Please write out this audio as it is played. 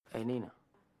Hey, Nina.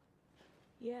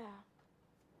 Yeah.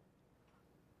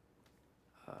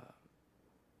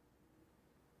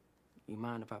 You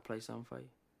mind if I play something for you?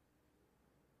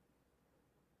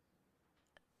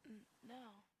 No,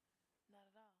 not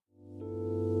at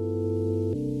all.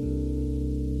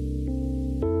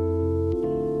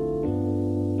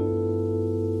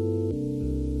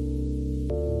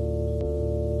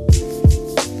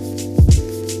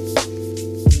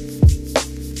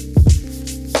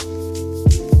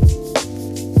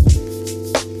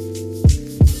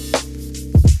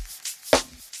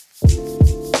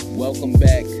 Welcome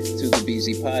back to the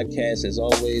BZ Podcast. As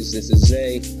always, this is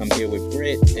Zay. I'm here with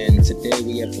Britt, and today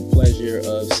we have the pleasure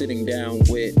of sitting down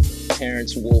with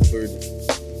Terrence Wolford,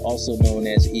 also known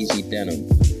as Easy Denim.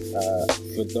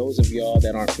 For those of y'all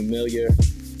that aren't familiar,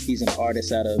 he's an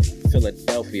artist out of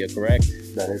Philadelphia, correct?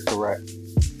 That is correct.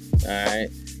 Alright.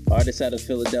 Artist out of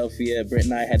Philadelphia. Britt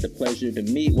and I had the pleasure to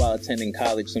meet while attending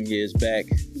college some years back.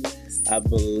 Yes. I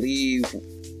believe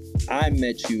I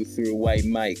met you through White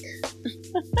Mike.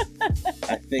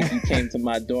 I think you came to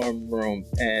my dorm room,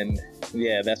 and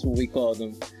yeah, that's what we called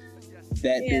him.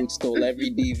 That Yeah. dude stole every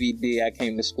DVD I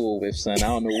came to school with, son. I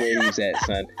don't know where he's at,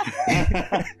 son.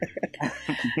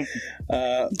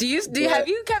 Have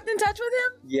you kept in touch with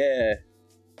him? Yeah.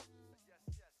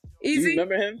 Do you Easy.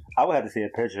 remember him? I would have to see a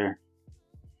picture.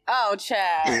 Oh,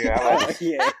 Chad. Yeah, I would have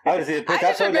Yeah. to see a picture. I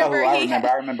just told y'all who remember I he remember.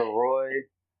 had- I remember Roy.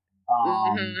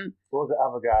 Mhm. What was the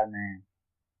other guy's name?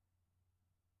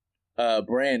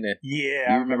 Brandon. Yeah, You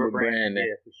I remember remember Brandon. Brandon.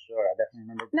 Yeah, for sure. I definitely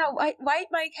remember. No, White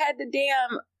Mike had the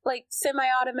damn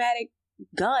semi-automatic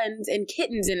guns and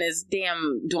kittens in his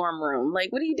damn dorm room.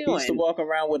 Like, what are you He used to doing? walk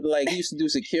around with, he used to do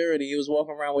security. He was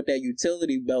walking around with that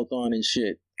utility belt on and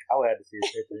shit. I would have to see a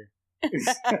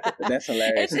picture. That's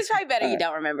hilarious. It's probably better you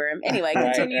don't remember him. Anyway,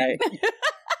 Right, continue. right.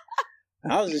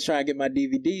 I was just trying to get my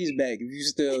DVDs back. If you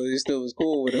still was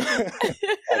cool with them.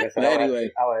 Like I said, But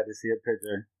anyway. I would have to see a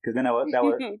picture because then that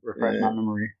would refresh my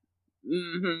memory.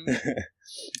 hmm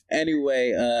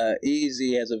Anyway,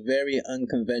 Easy has a very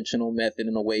unconventional method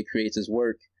in the way he creates his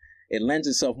work. It lends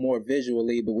itself more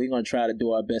visually, but we're going to try to do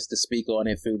our best to speak on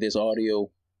it through this audio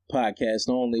podcast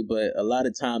only. But a lot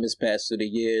of time has passed through the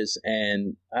years,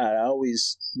 and I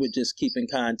always would just keep in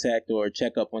contact or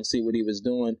check up on see what he was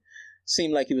doing.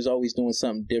 Seemed like he was always doing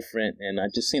something different, and I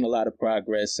just seen a lot of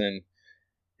progress, and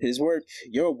his work,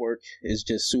 your work, is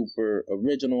just super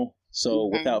original. So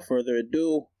Mhm. without further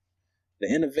ado, the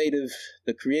innovative,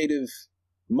 the creative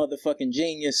motherfucking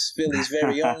genius, Philly's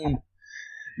very own,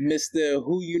 Mr.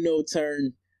 Who You Know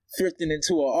turned thrifting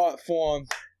into an art form,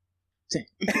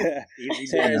 Easy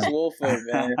Terrence Denim. Wolford,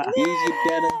 man. Easy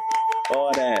Denim,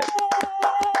 all that.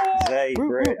 Zay,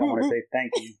 Britt, I want to say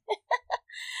thank you.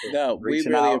 for No, we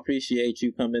reaching really out. appreciate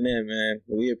you coming in, man.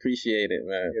 We appreciate it,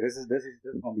 man. Yeah, this is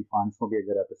gonna be fun. It's gonna be a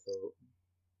good episode.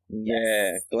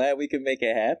 Yeah, glad we could make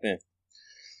it happen.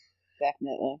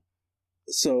 Definitely.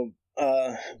 So,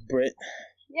 Britt,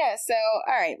 Yeah, so,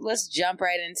 all right, let's jump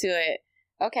right into it.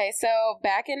 Okay, so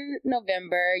back in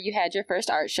November, you had your first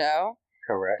art show,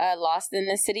 Correct. Lost in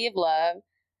the City of Love.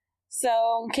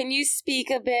 So, can you speak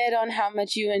a bit on how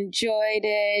much you enjoyed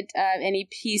it? Any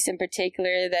piece in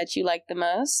particular that you liked the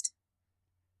most?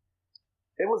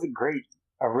 It was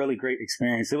a really great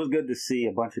experience. It was good to see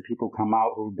a bunch of people come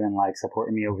out who've been like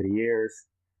supporting me over the years.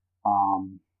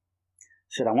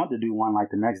 I wanted to do one like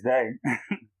the next day,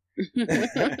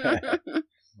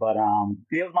 but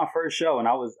it was my first show, and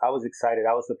I was excited.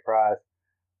 I was surprised.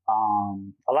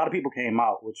 A lot of people came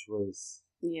out, which was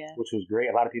Yeah. great.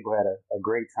 A lot of people had a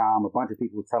great time. A bunch of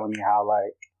people were telling me how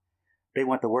like they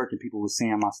went to work and people were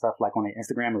seeing my stuff like on their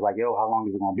Instagram. It was like, yo, how long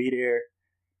is it gonna be there?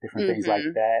 Different things like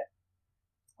that.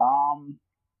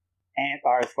 And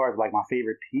as far as like my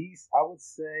favorite piece, I would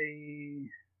say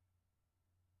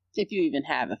If you even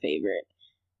have a favorite.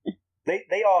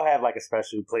 they all have like a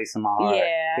special place in my heart.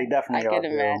 Yeah, They definitely I all could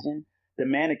do. imagine. The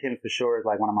mannequin for sure is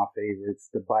like one of my favorites.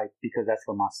 The bike, because that's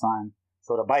for my son.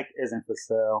 So the bike isn't for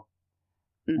sale.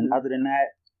 Mhm. And other than that,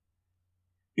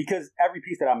 because every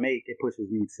piece that I make, it pushes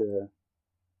me to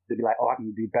be like, oh, I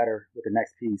can do better with the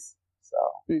next piece. So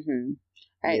Mhm.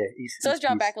 Right. yeah. So let's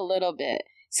drop back a little bit.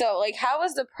 So, like, how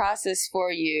was the process for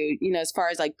you, as far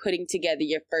as, like, putting together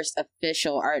your first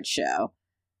official art show?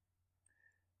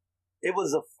 It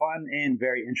was a fun and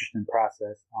very interesting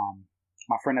process.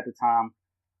 My friend at the time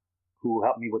who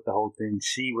helped me with the whole thing,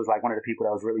 she was like one of the people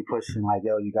that was really pushing, like,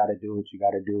 yo, you got to do it, you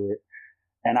got to do it.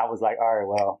 And I was like, all right,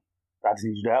 well, I just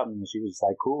need you to help me. And she was just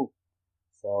like, cool.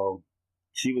 So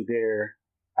she was there.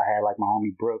 I had like my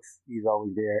homie Brooks. He's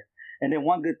always there. And then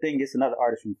one good thing, it's another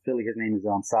artist from Philly. His name is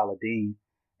Saladin.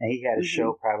 And he had a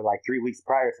show probably like 3 weeks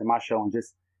prior to my show. And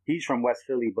just he's from West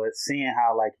Philly, but seeing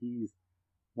how like he's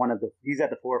at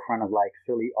the forefront of like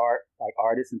Philly art, like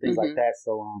artists and things like that.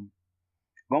 So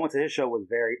going to his show was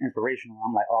very inspirational.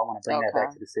 I'm like, oh, I want to bring that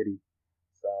back to the city.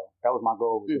 So that was my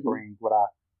goal, was to bring what I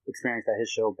experienced at his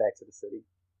show back to the city.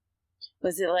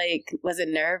 Was it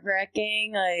nerve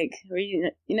wracking? Like, were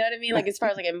you know what I mean? Like, as far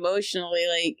as like emotionally,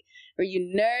 like, were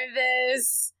you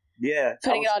nervous? Yeah.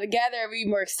 Putting it all together, or were you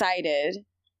more excited?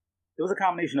 It was a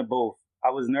combination of both. I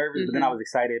was nervous, but then I was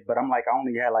excited. But I'm like, I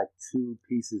only had like 2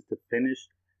 pieces to finish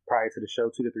prior to the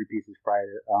show, 2 to 3 pieces prior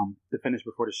to finish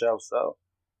before the show. So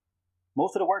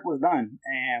most of the work was done.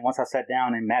 And once I sat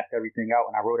down and mapped everything out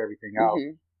and I wrote everything out,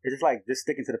 it's just like just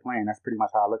sticking to the plan. That's pretty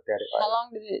much how I looked at it. Like,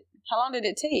 How long did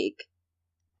it take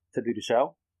to do the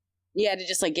show? Yeah, to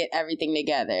just like get everything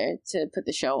together to put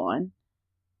the show on.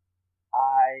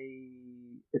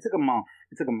 It took a month.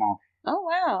 Oh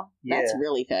wow, that's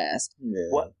really fast. Yeah.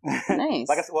 What? Nice.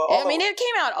 Like I said, I mean, it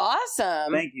came out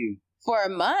awesome. Thank you. For a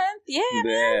month, yeah.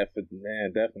 Yeah,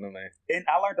 definitely. And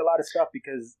I learned a lot of stuff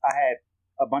because I had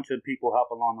a bunch of people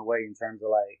help along the way in terms of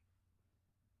like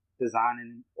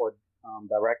designing or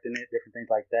directing it, different things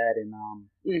like that, and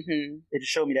it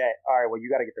just showed me that, all right, well, you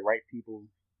got to get the right people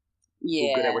who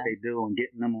are good at what they do and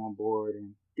getting them on board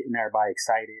and getting everybody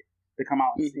excited to come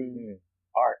out and see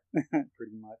art,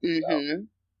 pretty much. So.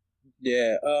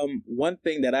 Yeah, one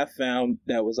thing that I found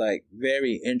that was like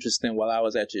very interesting while I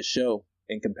was at your show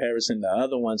in comparison to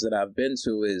other ones that I've been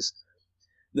to is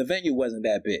the venue wasn't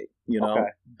that big, you know,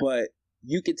 but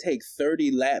you could take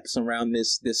 30 laps around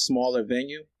this smaller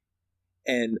venue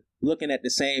and looking at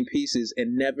the same pieces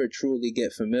and never truly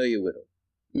get familiar with them.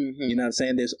 You know what I'm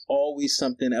saying? There's always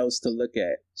something else to look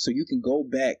at. So you can go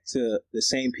back to the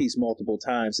same piece multiple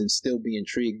times and still be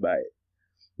intrigued by it.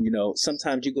 You know,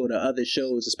 sometimes you go to other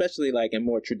shows, especially like in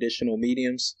more traditional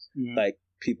mediums, like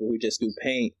people who just do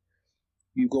paint.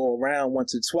 You go around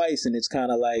once or twice and it's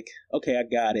kind of like, okay, I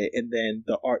got it. And then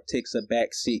the art takes a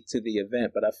back seat to the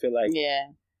event. But I feel like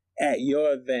at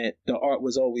your event, the art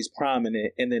was always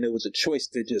prominent. And then it was a choice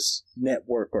to just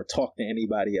network or talk to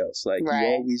anybody else. Like you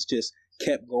always just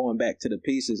kept going back to the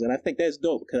pieces. And I think that's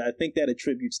dope because I think that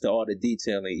attributes to all the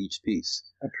detail in each piece.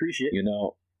 Appreciate it. You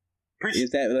know,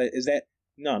 is that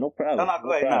no problem. No,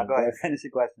 go ahead. Finish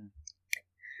your question.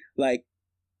 Like,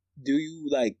 do you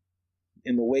like,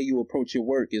 in the way you approach your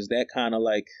work, is that kind of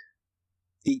like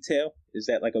detail? Is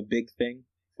that like a big thing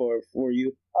for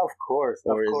you? Of course.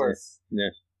 Yeah.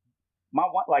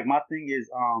 My thing is,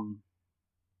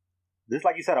 just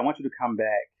like you said, I want you to come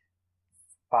back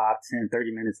 5, 10,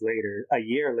 30 minutes later, a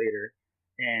year later,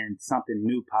 and something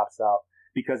new pops out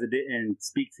because it didn't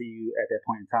speak to you at that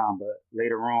point in time, but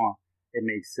later on, it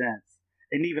makes sense.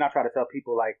 And even I try to tell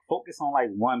people, like, focus on like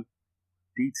one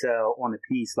detail on the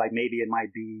piece. Like maybe it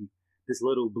might be this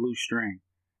little blue string,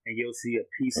 and you'll see a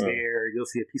piece there, you'll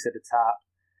see a piece at the top,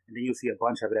 and then you'll see a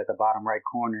bunch of it at the bottom right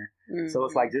corner. So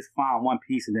it's like just find one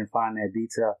piece and then find that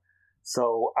detail.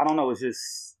 So I don't know, it's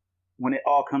just when it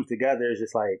all comes together, it's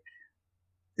just like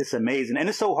it's amazing, and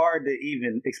it's so hard to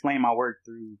even explain my work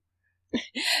through.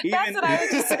 That's what I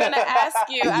was just going to ask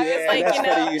you. I was like, you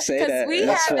know, because we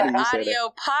have an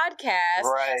audio podcast.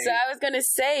 Right. So I was going to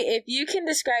say, if you can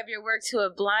describe your work to a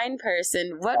blind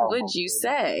person, what would you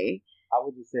say? I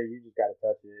would just say you just got to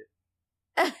touch it.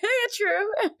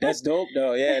 True. That's dope,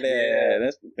 though. Yeah.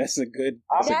 That's a good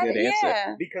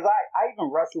answer. Because I even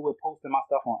wrestle with posting my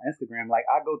stuff on Instagram. Like,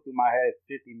 I go through my head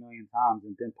 50 million times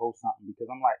and then post something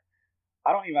because I'm like,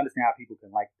 I don't even understand how people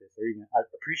can like this or even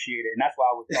appreciate it. And that's why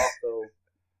I was also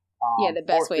the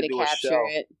best way to capture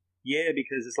it. Yeah,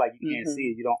 because it's like you can't see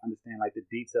it. You don't understand like the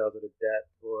details of the depth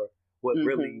or what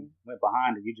really went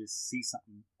behind it. You just see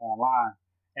something online.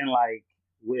 And like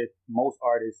with most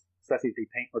artists, especially if they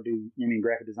paint or do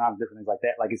graphic design, different things like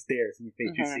that, like it's there. It's in your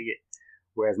face. You see it.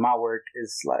 Whereas my work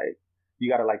is like you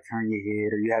got to like turn your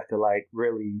head or you have to like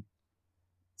really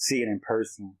see it in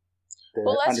person.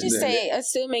 Well, let's just say,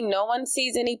 assuming no one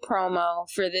sees any promo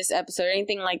for this episode or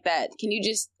anything like that, can you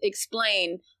just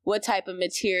explain what type of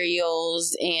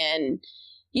materials and,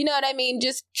 you know what I mean?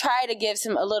 Just try to give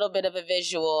a little bit of a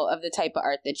visual of the type of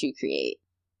art that you create.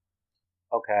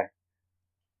 Okay.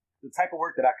 The type of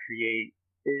work that I create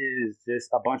is just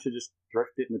a bunch of just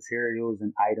thrifted materials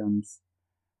and items,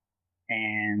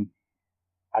 and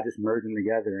I just merge them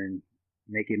together and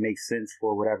make it make sense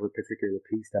for whatever particular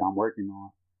piece that I'm working on.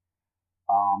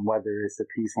 Whether it's a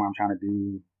piece where I'm trying to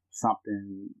do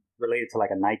something related to like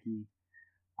a Nike,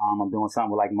 I'm doing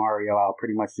something with like Mario, I'll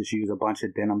pretty much just use a bunch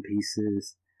of denim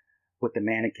pieces. With the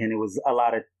mannequin, it was a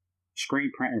lot of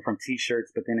screen printing from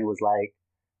t-shirts, but then it was like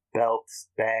belts,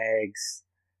 bags,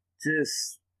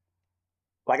 just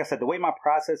like I said, the way my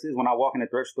process is when I walk in a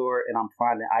thrift store and I'm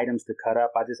finding items to cut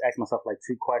up, I just ask myself like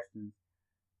 2 questions.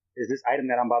 Is this item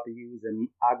that I'm about to use, and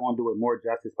I'm going to do it more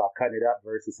justice by cutting it up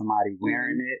versus somebody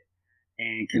wearing it?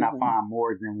 And can I find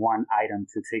more than one item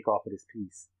to take off of this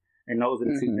piece? And those are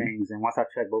the 2 things. And once I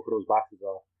check both of those boxes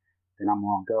off, then I'm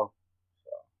going to go.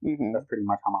 That's pretty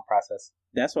much how my process.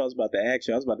 That's what I was about to ask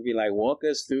you. I was about to be like, walk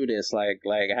us through this. Like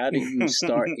how do you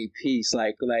start a piece?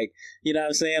 Like, you know what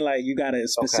I'm saying? Like, you got a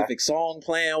specific song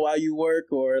playing while you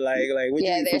work, or like what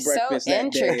you eat for breakfast so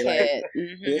intricate. That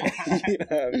day? Like, you know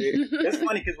what I mean? It's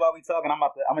funny because while we talking, I'm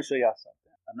gonna show y'all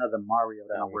something. Another Mario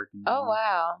that I'm working on. Oh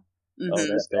wow! Oh,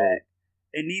 that's dope.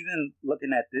 And even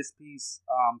looking at this piece,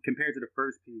 compared to the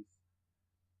first piece,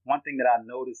 one thing that I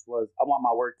noticed was I want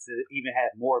my work to even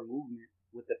have more movement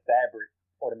with the fabric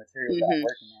or the material that I'm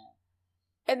working on.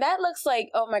 And that looks like,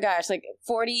 oh my gosh, like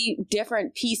 40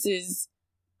 different pieces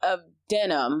of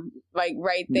denim, like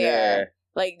right there. Yeah.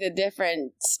 Like the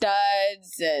different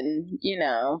studs and,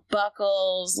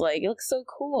 buckles. Like, it looks so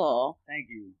cool. Thank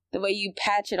you. The way you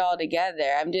patch it all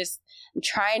together. I'm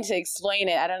trying to explain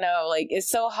it. I don't know. Like, it's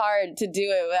so hard to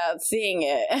do it without seeing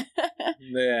it.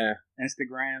 Yeah.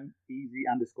 Instagram,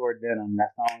 easy_denim.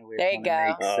 That's the only way. There you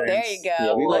go. There you go.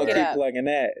 Yeah, we look it keep up. Plugging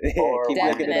that. Or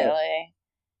definitely.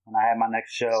 When I have my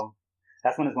next show,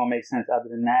 that's when it's going to make sense. Other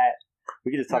than that,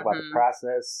 we can just talk about the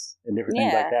process and different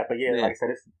things like that. But like I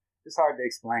said, it's hard to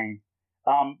explain.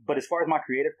 But as far as my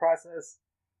creative process,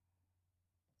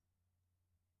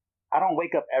 I don't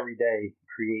wake up every day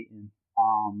creating.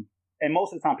 And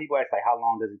most of the time people ask like, how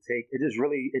long does it take? It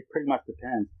pretty much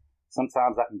depends.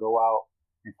 Sometimes I can go out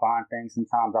and find things.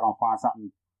 Sometimes I don't find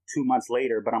something 2 months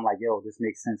later, but I'm like, yo, this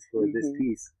makes sense for this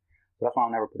piece. So that's why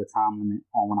I'll never put a time limit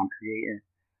on when I'm creating.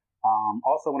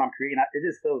 Also when I'm creating, it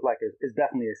just feels like it's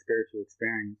definitely a spiritual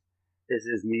experience. It's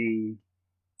just me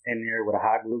in there with a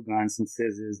hot glue gun, some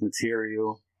scissors,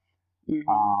 material.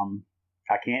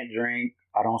 I can't drink.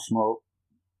 I don't smoke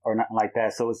or nothing like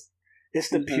that. So it's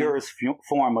the purest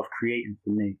form of creating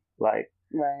for me. Like,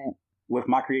 with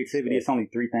my creativity, it's only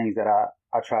 3 things that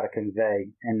I try to convey,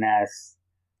 and that's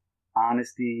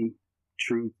honesty,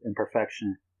 truth, and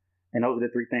perfection. And those are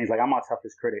the 3 things. Like, I'm my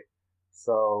toughest critic.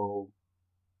 So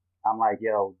I'm like,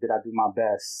 yo, did I do my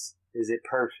best? Is it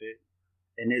perfect?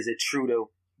 And is it true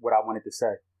to what I wanted to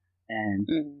say?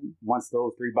 And once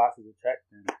those 3 boxes are checked,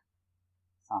 then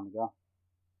it's time to go.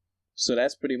 So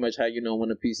that's pretty much how you know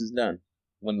when a piece is done.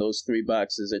 When those 3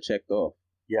 boxes are checked off.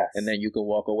 Yes. And then you can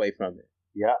walk away from it.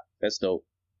 Yeah. That's dope.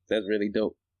 That's really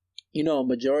dope. A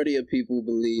majority of people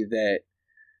believe that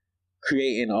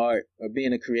creating art or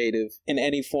being a creative in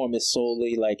any form is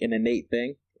solely like an innate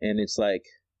thing. And it's like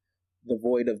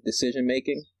devoid of decision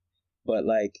making. But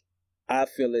like, I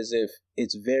feel as if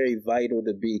it's very vital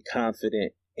to be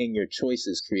confident in your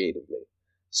choices creatively.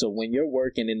 So when you're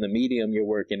working in the medium you're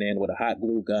working in with a hot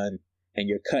glue gun and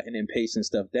you're cutting and pasting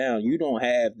stuff down, you don't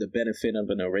have the benefit of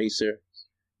an eraser.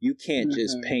 You can't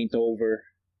just paint over.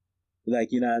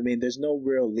 Like, you know what I mean? There's no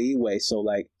real leeway. So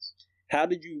like, how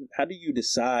do you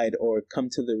decide or come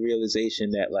to the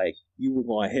realization that like you were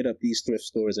going to hit up these thrift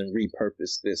stores and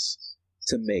repurpose this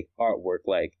to make artwork?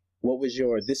 Like, what was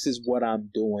your, this is what I'm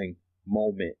doing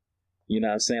moment? You know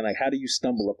what I'm saying? Like, how do you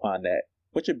stumble upon that?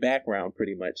 What's your background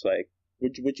pretty much? Like,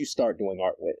 what you start doing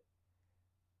art with?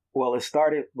 Well, it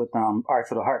started with art.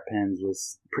 So the heart pens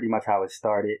was pretty much how it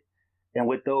started. And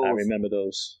with those, I remember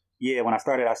those. Yeah, when I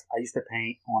started, I used to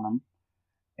paint on them.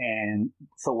 And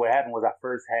so what happened was I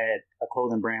first had a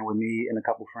clothing brand with me and a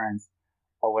couple friends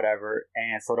or whatever.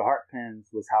 And so the heart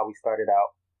pens was how we started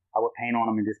out. I would paint on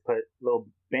them and just put little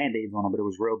Band-Aids on them, but it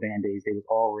was real Band-Aids. They was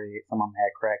all red. Some of them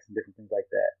had cracks and different things like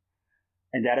that.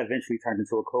 And that eventually turned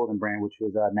into a clothing brand, which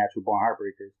was Natural Born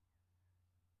Heartbreakers.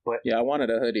 But yeah, I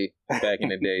wanted a hoodie back in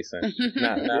the day, son.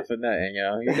 not for nothing,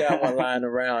 yo. You got one lying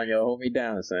around, yo. Hold me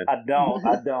down, son. I don't.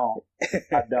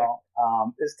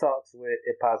 It's talks with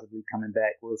it possibly coming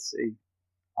back. We'll see.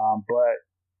 But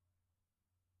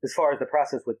as far as the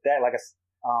process with that, like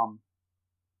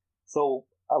so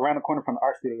around the corner from the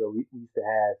art studio, we used to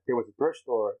have, there was a thrift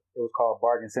store. It was called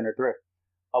Bargain Center Thrift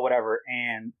or whatever,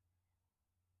 and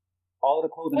all of the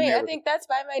clothing. Wait, I think that's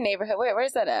by my neighborhood. Wait,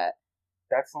 where's that at?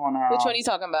 That's on. Which one are you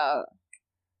talking about?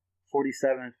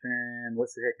 47th and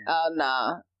what's the Hicken? Oh,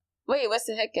 nah. Wait, what's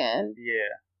the Hicken?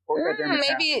 Yeah. Or that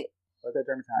Germantown? Maybe. Or that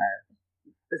Germantown Ave?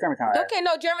 It's Germantown Ave. Okay,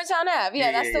 no, Germantown Ave.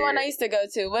 Yeah, that's the one I used to go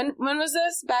to. When was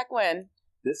this? Back when?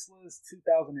 This was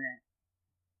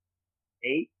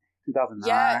 2008, 2009.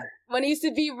 Yeah, when it used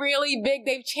to be really big.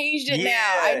 They've changed it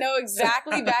now. I know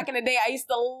exactly. Back in the day, I used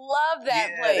to love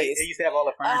that place. They used to have all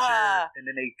the furniture, and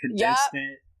then they condensed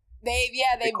it.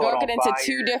 They broke it into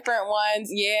two different ones.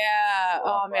 Yeah.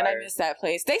 Oh man, I miss that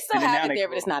place. They still have it there,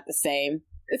 but it's not the same.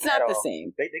 It's not the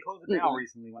same. They closed it down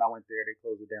recently. When I went there, they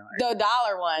closed it down. The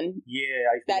dollar one.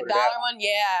 Yeah, I used to that dollar one.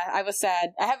 Yeah, I was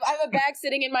sad. I have a bag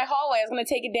sitting in my hallway. I was gonna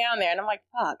take it down there, and I'm like,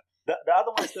 fuck. The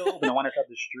other one's still open. The one that's up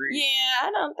the street. Yeah,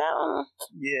 I don't. That one.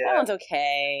 Yeah, that one's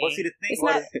okay. Well, see, the thing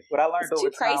what I learned over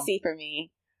time. It's too pricey for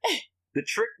me. The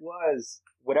trick was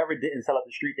whatever didn't sell up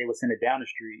the street, they would send it down the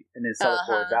street and then sell it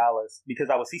for $1.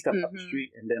 Because I would see stuff up the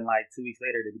street, and then like 2 weeks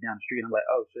later, they'd be down the street, and I'm like,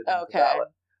 oh shit, that's $1.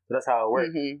 So that's how it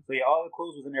worked. So yeah, all the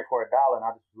clothes was in there for $1, and I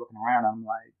was just looking around. I'm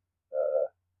like,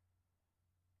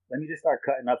 let me just start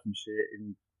cutting up some shit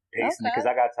and pasting it, because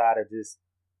I got tired of just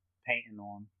painting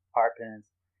on art pens.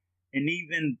 And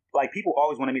even like people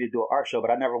always wanted me to do an art show,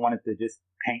 but I never wanted to just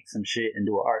paint some shit and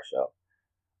do an art show.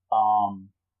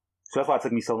 So that's why it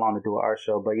took me so long to do an art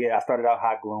show. But yeah, I started out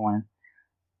hot gluing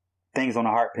things on the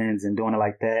art pens and doing it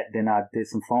like that. Then I did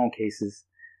some phone cases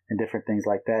and different things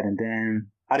like that. And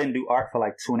then I didn't do art for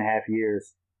like 2.5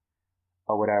 years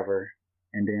or whatever.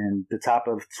 And then the top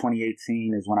of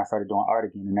 2018 is when I started doing art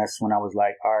again. And that's when I was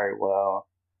like, all right, well,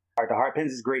 the art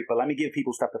pens is great, but let me give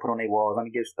people stuff to put on their walls. Let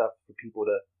me give stuff for people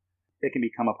it can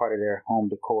become a part of their home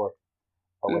decor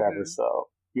or whatever. So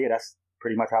yeah, that's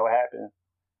pretty much how it happened.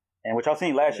 And what y'all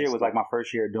seen last year was like my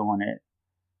first year doing it.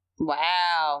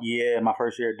 Wow. Yeah, my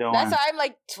first year doing it. That's why I'm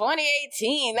like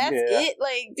 2018. That's it.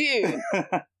 Like, dude.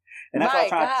 And that's my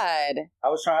God. I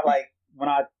was trying, like, when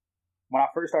I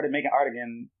first started making art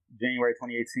again, January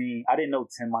 2018, I didn't know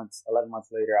 11 months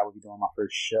later, I would be doing my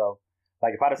first show.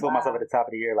 Like, if I'd have told myself at the top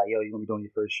of the year, like, yo, you're going to be doing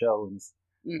your first show and it's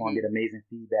going to get amazing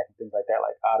feedback and things like that,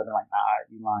 like, I'd have been like, nah,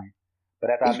 you lying.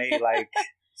 But after I made, like,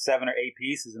 7 or 8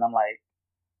 pieces, and I'm like,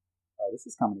 oh, this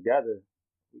is coming together.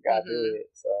 We got to do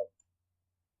it. So,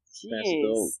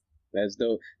 That's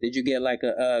dope. Did you get, like,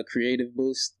 a creative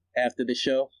boost after the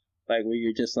show? Like, where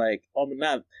you're just like,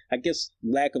 I guess,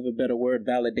 lack of a better word,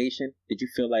 validation. Did you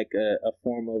feel like a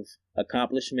form of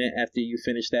accomplishment after you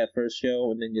finished that first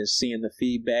show, and then just seeing the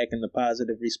feedback and the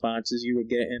positive responses you were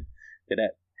getting?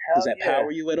 Does that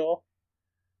power you at all?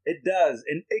 It does,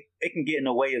 and it can get in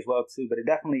the way as well too. But it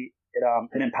definitely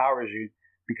it empowers you,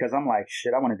 because I'm like,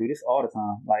 shit, I want to do this all the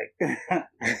time. Like,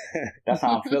 that's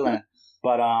how I'm feeling.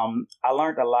 But I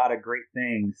learned a lot of great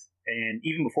things, and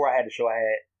even before I had the show, I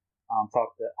had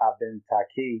talked to Abin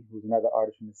Taki, who's another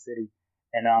artist from the city,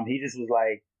 and he just was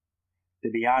like, to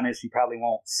be honest, you probably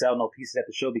won't sell no pieces at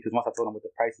the show, because once I told him what the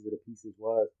prices of the pieces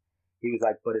was, he was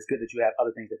like, but it's good that you have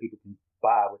other things that people can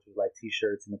buy, which was like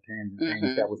T-shirts and the pins and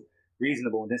things that was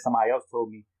reasonable. And then somebody else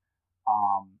told me,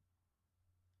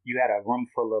 you had a room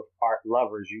full of art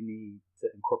lovers. You need to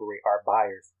incorporate art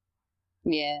buyers.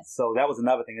 Yeah. So that was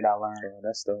another thing that I learned. Oh,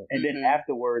 that's dope. And then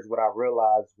afterwards, what I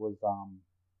realized was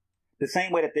the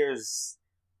same way that there's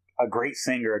a great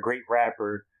singer, a great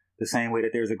rapper, the same way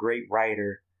that there's a great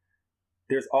writer,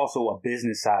 there's also a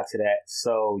business side to that.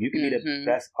 So you can be the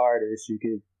best artist.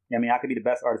 I could be the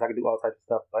best artist. I could do all types of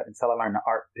stuff. But until I learn the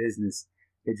art business,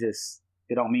 it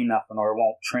don't mean nothing, or it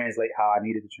won't translate how I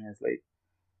need it to translate.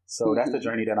 So that's the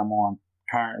journey that I'm on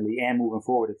currently and moving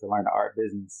forward, is to learn the art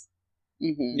business.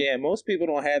 Yeah, most people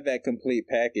don't have that complete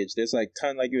package. There's like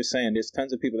like you were saying, there's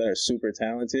tons of people that are super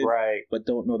talented, right, but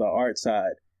don't know the art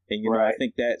side. And, you know, I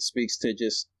think that speaks to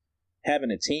just having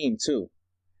a team too.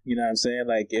 You know what I'm saying?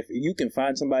 Like, if you can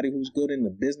find somebody who's good in the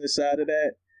business side of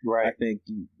that, right, I think,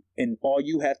 and all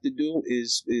you have to do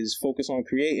is focus on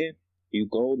creating, you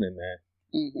golden, man.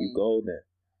 You golden.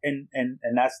 And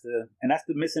that's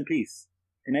the missing piece.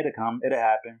 And it'll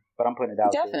happen, but I'm putting it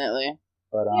out Definitely. there.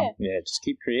 But just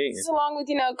keep creating. Just along with,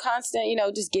 constant,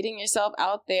 just getting yourself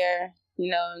out there,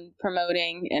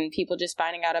 promoting, and people just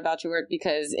finding out about your work,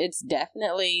 because it's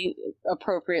definitely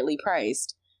appropriately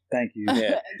priced. Thank you.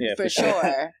 Yeah, for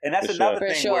sure. And that's another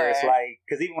thing where it's like,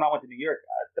 because even when I went to New York,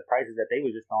 the prices that they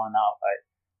were just throwing out, like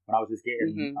when I was just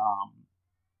getting,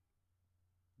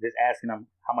 just asking them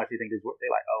how much do you think this worth, they're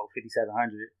like, oh,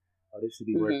 $5,700. Oh, this should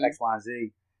be worth X, Y, and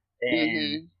Z.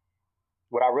 And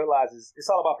what I realized is it's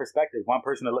all about perspective. One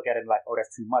person will look at it and be like, oh,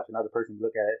 that's too much. Another person will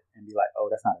look at it and be like, oh,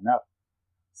 that's not enough.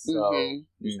 So you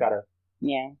just got to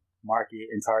market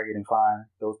and target and find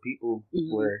those people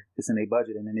where it's in their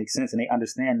budget and it makes sense. And they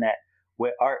understand that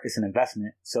with art, it's an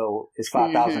investment. So it's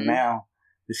 $5,000 now.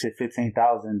 This shit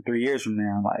 $15,000 3 years from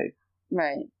now. Like,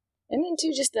 right. And then,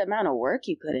 too, just the amount of work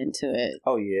you put into it.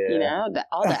 Oh, yeah.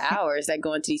 All the hours that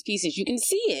go into these pieces, you can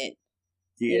see it.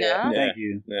 Yeah. Thank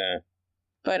you. Yeah.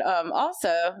 But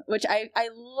also, which I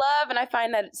love and I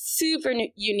find that super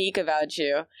unique about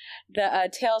you, the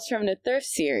Tales from the Thrift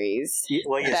series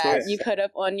that you put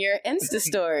up on your Insta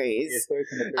stories.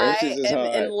 I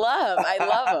am in love. I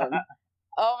love them.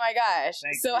 Oh my gosh.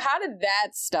 So how did that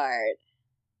start?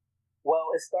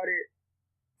 Well, it started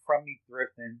from me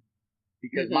thrifting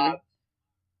because my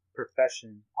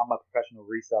profession, I'm a professional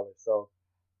reseller. So,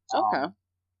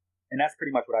 and that's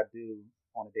pretty much what I do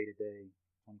on a day-to-day.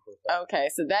 Okay,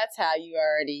 so that's how you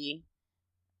already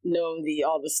know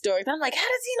all the stories. I'm like, how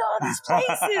does he know all these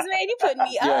places, man? You put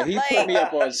me up. Yeah, he put me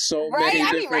up on so many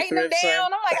different I be writing them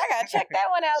down. I'm like, I gotta check that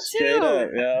one out too. Straight up,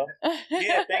 yo.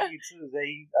 Yeah, thank you too, Zay.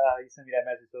 You sent me that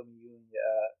message. Told me you and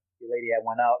your lady had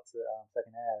went out to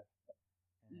Second Ave.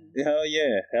 Hell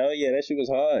yeah, that shit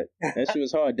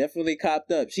was hard. Definitely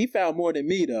copped up. She found more than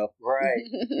me though.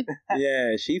 Right.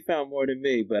 Yeah, she found more than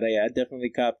me, but I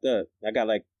definitely copped up. I got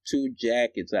like 2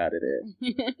 jackets out of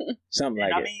there. Something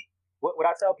like that. I mean, what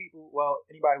I tell people, well,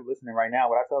 anybody who's listening right now,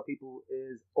 what I tell people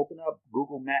is open up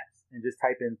Google Maps and just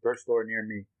type in thrift store near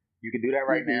me. You can do that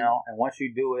right now, and once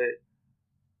you do it,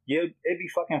 it'd be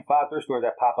fucking 5 thrift stores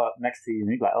that pop up next to you,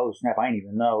 and you'd be like, oh snap, I ain't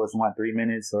even know it's 1 3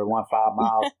 minutes or 1 5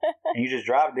 miles, and you just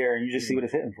drive there and you just see what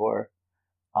it's hitting for.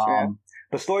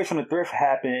 The stories from the thrift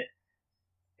happen,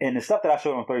 and the stuff that I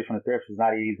showed on Stories from the Thrift is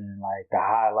not even like the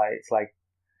highlights. Like,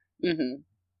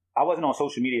 I wasn't on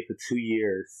social media for 2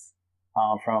 years,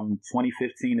 from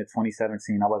 2015 to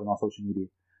 2017. I wasn't on social media,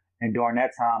 and during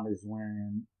that time is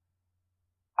when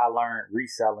I learned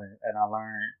reselling and I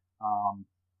learned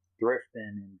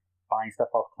thrifting and buying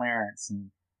stuff off clearance and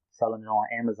selling it on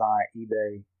Amazon,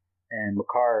 eBay, and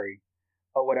Mercari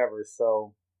or whatever.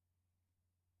 So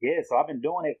yeah, so I've been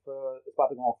doing it it's about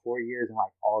to go on 4 years in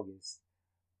like August.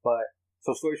 But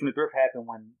so Stories from the Thrift happened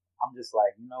when I'm just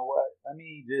like, you know what? Let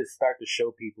me just start to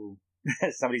show people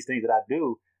some of these things that I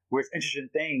do where it's interesting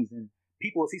things, and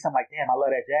people will see something like, damn, I love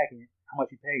that jacket. How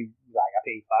much you pay? Like, I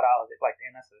paid $5. It's like,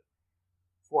 damn, that's a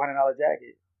 $400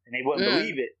 jacket, and they wouldn't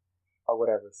believe it. Or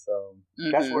whatever, so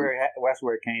that's where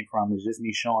it came from. Is just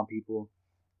me showing people,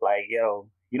 like, yo,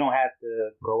 you don't have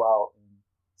to go out and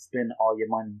spend all your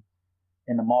money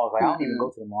in the malls. Like, I don't even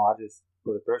go to the mall. I just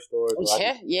go to thrift stores.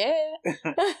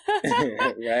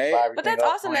 Right. But that's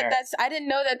awesome. I didn't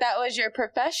know that was your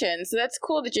profession. So that's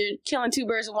cool that you're killing 2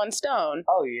 birds with 1 stone.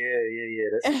 Oh yeah.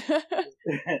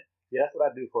 That's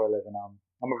what I do for a living.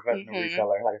 I'm a professional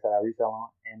reseller. Like I said, I resell on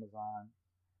Amazon,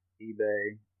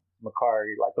 eBay,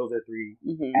 Mercari. Like, those are 3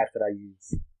 apps that I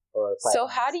use. So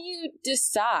how do you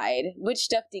decide which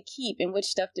stuff to keep and which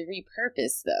stuff to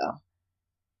repurpose, though?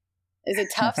 Is it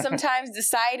tough sometimes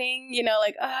deciding,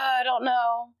 like, I don't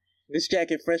know. This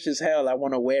jacket fresh as hell. I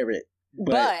want to wear it.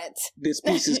 But this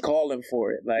piece is calling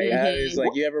for it. Like, it's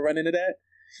like, you ever run into that?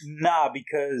 Nah,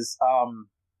 because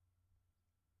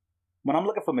when I'm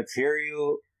looking for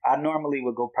material, I normally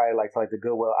would go probably like to like the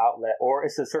Goodwill outlet, or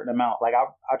it's a certain amount. Like, I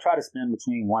try to spend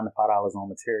between $1 to $5 on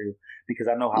material because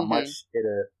I know how much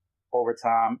over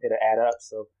time it'll add up.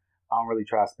 So I don't really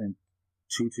try to spend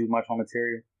too much on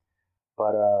material.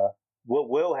 But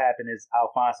what will happen is I'll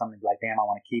find something like, damn, I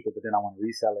want to keep it, but then I want to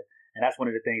resell it. And that's one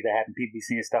of the things that happen. People be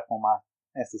seeing stuff on my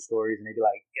Insta stories and they be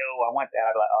like, yo, I want that.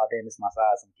 I'll be like, oh, damn, it's my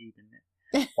size. I'm keeping it.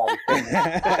 I'll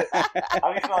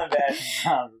be feeling bad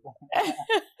sometimes.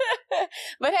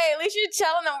 But hey, at least you're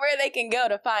telling them where they can go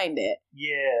to find it.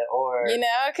 Yeah, or...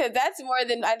 because that's more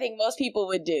than I think most people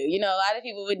would do. A lot of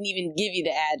people wouldn't even give you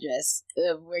the address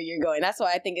of where you're going. That's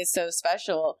why I think it's so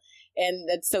special. And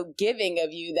that's so giving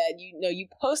of you that you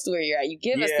post where you're at. You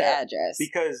give us the address.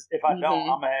 Because if I don't,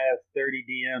 I'm gonna have 30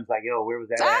 DMs like, yo, where was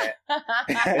that at?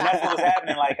 And that's what was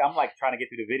happening. Like, I'm like trying to get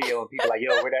through the video and people like,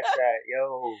 yo, where that's at?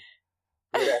 Yo,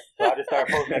 where that? So I just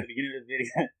started posting at the beginning of the video.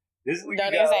 This is where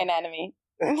don't you even go. say that to me.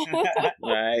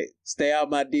 Right. Stay out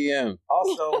my DM.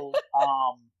 Also,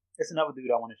 it's another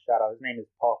dude I want to shout out. His name is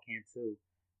Paul Cantu.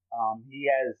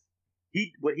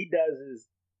 What he does is,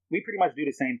 we pretty much do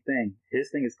the same thing.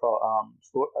 His thing is called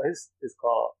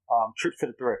Trips to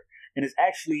the Thrift, and it's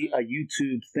actually a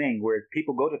YouTube thing where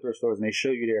people go to thrift stores and they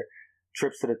show you their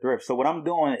trips to the thrift. So what I'm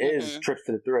doing is trips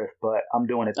to the thrift, but I'm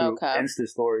doing it through Insta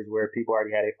stories where people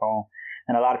already had a phone,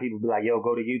 and a lot of people be like, "Yo,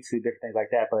 go to YouTube," different things like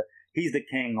that. But he's the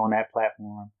king on that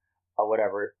platform or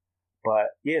whatever. But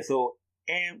yeah, so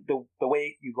and the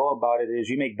way you go about it is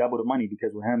you make double the money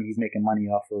because with him, he's making money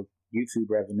off of YouTube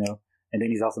revenue. And then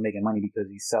he's also making money because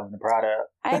he's selling the product.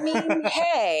 I mean,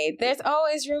 hey, there's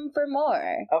always room for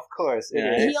more. Of course. It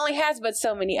is. He only has but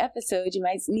so many episodes. You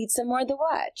might need some more to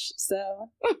watch. So,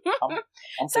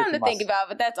 I'm something to think about,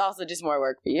 but that's also just more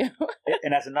work for you.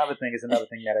 And that's another thing. It's another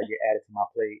thing that I get added to my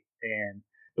plate. And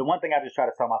the one thing I just try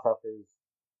to tell myself is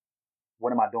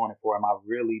what am I doing it for? Am I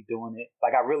really doing it?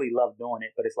 Like, I really love doing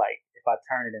it, but it's like, if I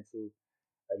turn it into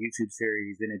a YouTube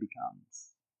series, then it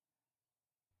becomes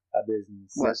a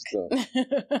business. That's dope.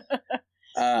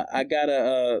 I got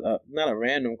not a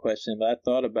random question, but I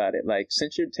thought about it. Like,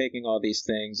 since you're taking all these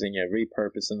things and you're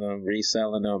repurposing them,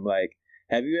 reselling them, like,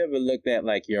 have you ever looked at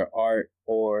like your art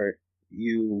or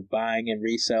you buying and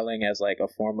reselling as like a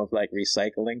form of like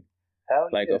recycling? Hell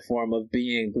like yeah. a form of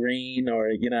being green, or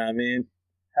you know what I mean?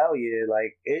 Hell yeah.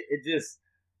 Like, it just,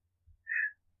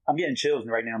 I'm getting chills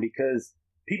right now because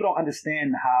people don't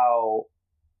understand how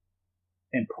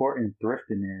important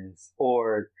thrifting is,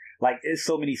 or like, there's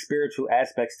so many spiritual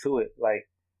aspects to it. Like,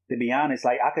 to be honest,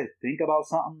 like, I could think about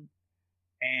something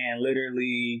and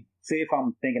literally say if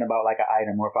I'm thinking about like an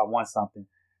item or if I want something,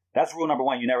 that's rule number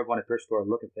one. You never go in a thrift store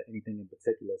looking for anything in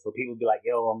particular. So people be like,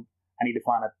 yo, I need to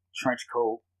find a trench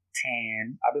coat,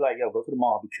 tan. I'll be like, yo, go to the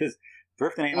mall, because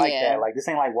thrifting ain't like that. Like, this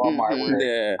ain't like Walmart where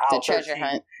the treasure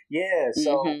hunt. Yeah.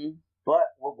 So, but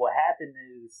what happened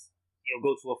is you'll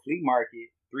go to a flea market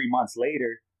 3 months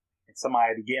later and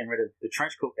somebody be getting rid of the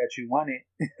trench coat that you wanted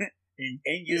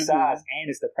in your size, and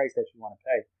it's the price that you want to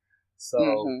pay. So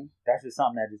that's just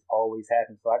something that just always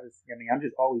happens. So I'm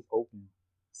just always open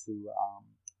to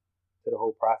the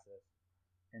whole process,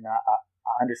 and I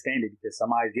understand it because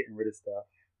somebody's getting rid of stuff.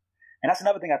 And that's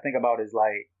another thing I think about is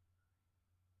like,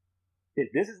 if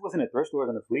this is what's in the thrift stores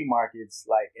and the flea markets,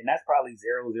 like, and that's probably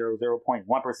 0.1%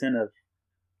 of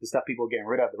the stuff people are getting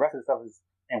rid of. The rest of the stuff is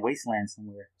in wastelands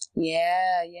somewhere.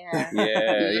 Yeah.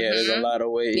 There's a lot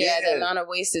of waste. Yeah, the amount of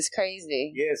waste is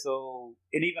crazy. Yeah, so,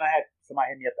 and even I had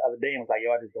somebody hit me up the other day and was like,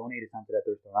 yo, I just donated something to that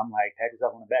thrift store. I'm like, pat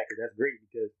yourself on the back, because that's great,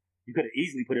 because you could have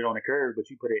easily put it on the curb,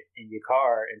 but you put it in your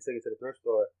car and took it to the thrift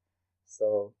store.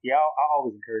 So, yeah, I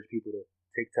always encourage people to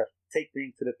take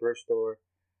things to the thrift store.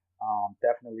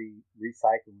 Definitely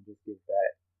recycle and just give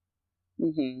back.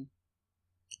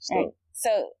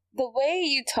 So the way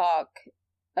you talk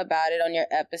about it on your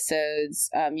episodes,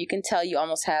 you can tell you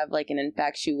almost have like an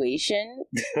infatuation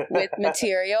with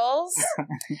materials.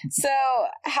 So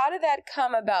how did that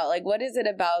come about? Like, what is it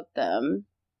about them?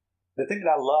 The thing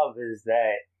that I love is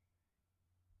that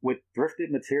with thrifted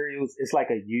materials, it's like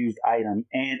a used item,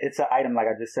 and it's an item, like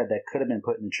I just said, that could have been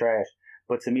put in the trash.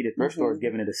 But to me, the thrift store is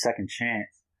giving it a second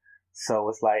chance. So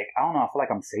it's like, I don't know, I feel like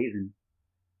I'm saving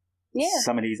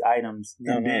some of these items.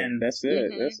 And then that's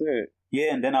it. That's it.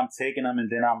 Yeah, and then I'm taking them and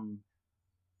then I'm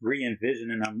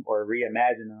re-envisioning them or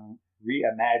reimagining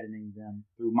them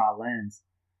through my lens,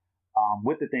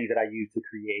 with the things that I use to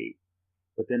create.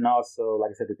 But then also,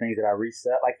 like I said, the things that I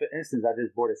resell. Like, for instance, I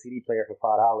just bought a CD player for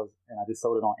 $5 and I just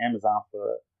sold it on Amazon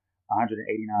for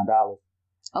 $189.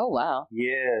 Oh, wow.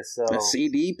 Yeah, so a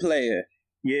CD player.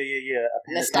 Yeah.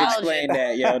 Nostalgia. Explain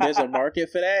that, yo. There's a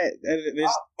market for that?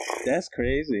 That's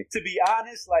crazy. To be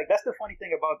honest, like, that's the funny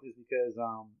thing about this, because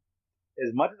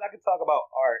as much as I could talk about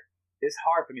art, it's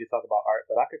hard for me to talk about art,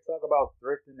 but I could talk about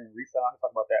thrifting and reselling. I could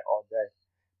talk about that all day,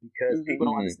 because people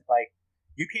don't understand. Like,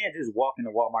 you can't just walk into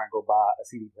Walmart and go buy a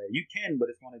CD player. You can, but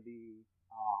it's going to be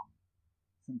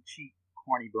some cheap,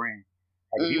 corny brand.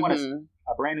 Like, if you want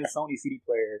a brand new Sony CD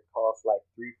player, it costs like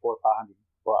 $300, $400,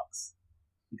 $500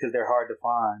 because they're hard to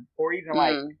find. Or even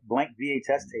like blank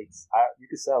VHS tapes. You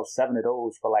could sell 7 of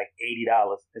those for like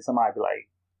 $80, and somebody be like,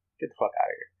 "Get the fuck out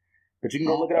of here." But you can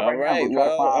go look it up right now.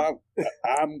 Well,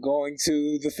 I'm going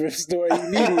to the thrift store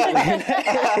immediately.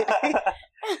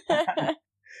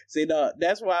 See, no,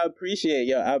 that's why I appreciate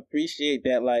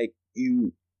that, like,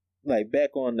 you, like,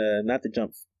 back on the, not to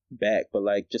jump back, but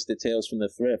like just the tales from the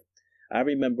thrift. I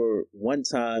remember one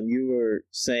time you were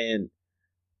saying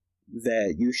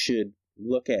that you should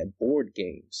look at board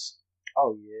games.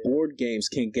 Oh, yeah. Board games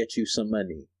can get you some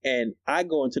money. And I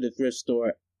go into the thrift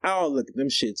store, I don't look at them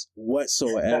shits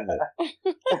whatsoever.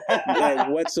 Like,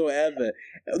 whatsoever.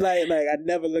 Like I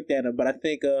never looked at them, but I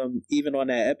think even on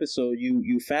that episode,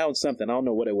 you found something. I don't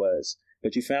know what it was,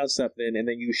 but you found something, and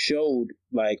then you showed,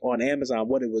 like, on Amazon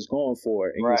what it was going for.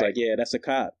 And you was like, yeah, that's a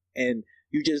cop. And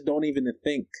you just don't even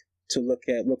think to look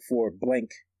for blank,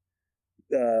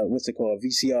 what's it called,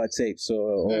 VCR tapes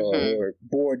or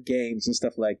board games and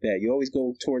stuff like that. You always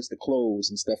go towards the clothes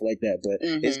and stuff like that. But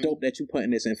it's dope that you're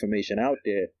putting this information out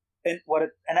there. And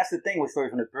that's the thing with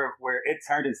Stories from the Thrift, where it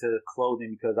turned into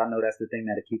clothing, because I know that's the thing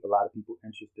that'll keep a lot of people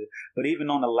interested. But even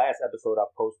on the last episode I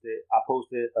posted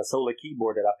a solar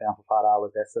keyboard that I found for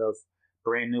 $5 that sells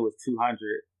brand new. It's $200,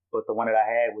 but the one that I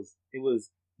had was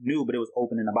new, but it was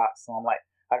open in the box. So I'm like,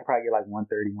 I could probably get like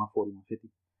 $130, $140, $150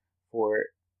 for it.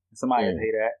 Somebody would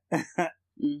pay that.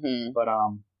 But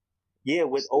yeah,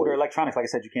 with older electronics, like I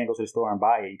said, you can't go to the store and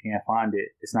buy it. You can't find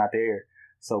it. It's not there.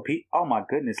 So, oh my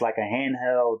goodness, like a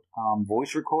handheld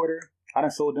voice recorder. I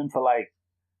done sold them for like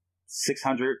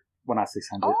 600. Well, not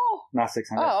 600. Oh. Not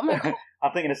 600. Oh, my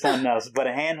I'm thinking of something else. But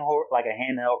a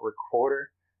handheld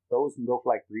recorder, those can go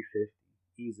for like $350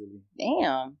 easily.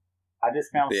 Damn. I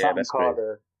just found something called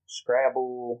a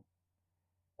Scrabble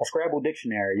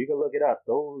dictionary. You can look it up.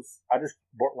 Those, I just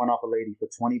bought one off a lady for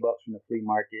 $20 from the flea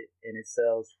market, and it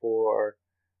sells for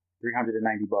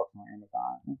 $390 on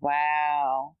Amazon.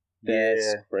 Wow.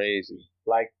 That's crazy.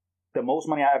 Like, the most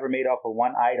money I ever made off of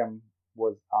one item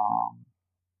was,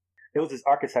 it was this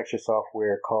architecture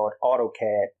software called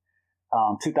AutoCAD,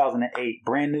 2008.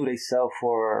 Brand new, they sell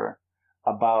for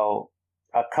about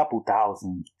a couple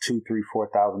thousand, $2,000, $3,000,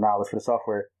 $4,000 for the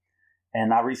software.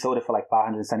 And I resold it for like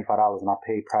 $575, and I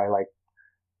paid probably like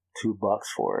 $2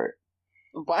 for it.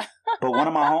 Wow. But one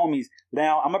of my homies,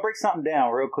 now I'm gonna break something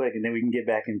down real quick, and then we can get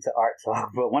back into art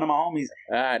talk. But one of my homies,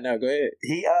 no, go ahead.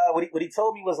 He what he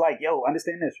told me was like, "Yo,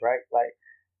 understand this, right? Like,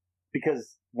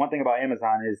 because one thing about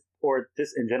Amazon is, or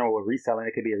just in general with reselling,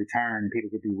 it could be a return, and people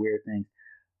could do weird things.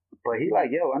 But he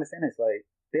like, yo, understand this, like,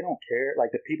 they don't care.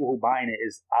 Like, the people who buying it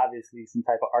is obviously some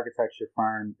type of architecture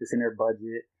firm. It's in their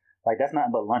budget. Like, that's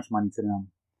nothing but lunch money to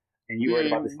them. And you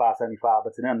worried about this $575,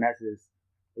 but to them, that's just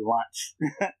lunch."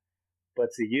 But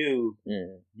to you,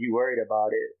 you worried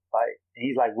about it. Like, and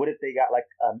he's like, what if they got like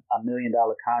 $1 million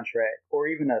contract or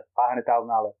even a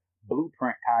 $500,000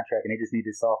 blueprint contract, and they just need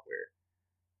this software?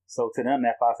 So to them,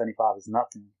 that $575 is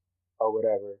nothing or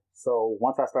whatever. So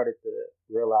once I started to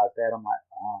realize that, I'm like,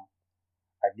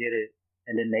 I get it.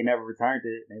 And then they never returned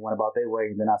it. They went about their way.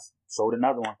 And then I sold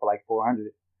another one for like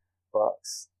 $400.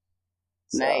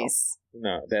 So, nice.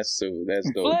 No, that's dope.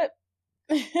 Flip.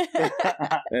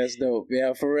 That's dope.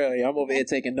 Yeah, for real. I'm over here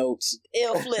taking notes.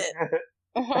 Ill flip.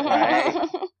 All right.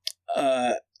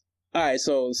 All right.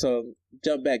 So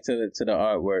jump back to the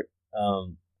artwork.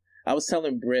 I was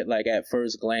telling Britt, like, at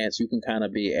first glance, you can kind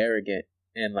of be arrogant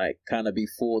and like kind of be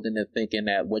fooled into thinking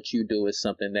that what you do is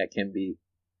something that can be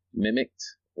mimicked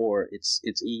or it's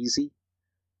easy.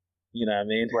 You know what I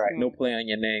mean? Right. No play on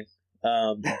your name.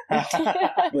 But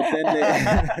then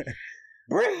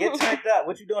Britt, get turned up.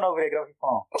 What you doing over there? Get off your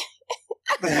phone.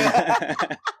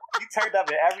 You turned up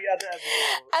in every other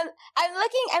episode. I'm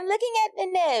looking at the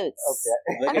notes.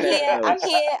 Okay.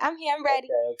 I'm here. I'm ready.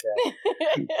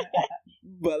 Okay.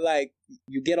 But like,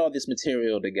 you get all this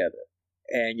material together,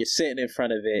 and you're sitting in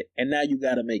front of it, and now you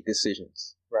got to make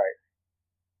decisions. Right.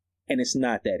 And it's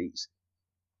not that easy.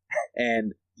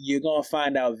 And you're gonna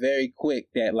find out very quick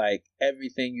that like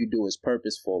everything you do is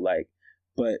purposeful. Like,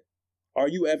 but are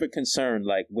you ever concerned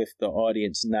like with the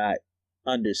audience not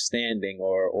understanding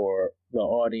or the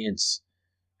audience?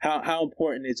 How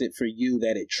important is it for you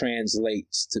that it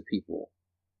translates to people?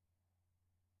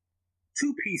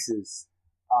 Two pieces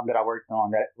that I worked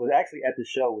on that was actually at the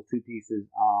show with two pieces.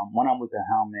 One on with the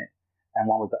helmet and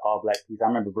one with the all black piece. I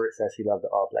remember Britt said she loved the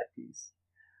all black piece.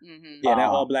 Mm-hmm. Yeah, that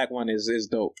all black one is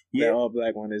dope. Yeah. That all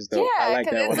black one is dope. Yeah, I like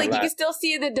that because one it's like a lot. you can still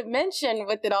see the dimension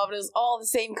with it all, but it's all the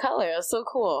same color. It's so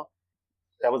cool.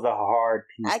 That was a hard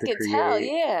piece I to could create. tell,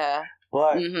 yeah.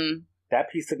 But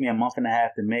that piece took me a month and a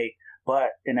half to make. But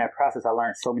in that process, I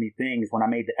learned so many things. When I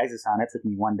made the exit sign, that took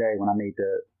me one day when I made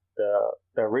the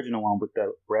original one with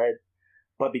the red.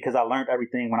 But because I learned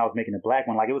everything when I was making the black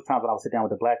one, like it was times when I would sit down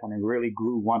with the black one and really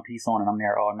glue one piece on, and I'm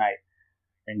there all night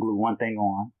and glue one thing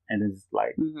on, and then just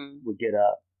like would get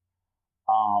up.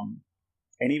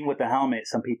 And even with the helmet,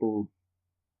 some people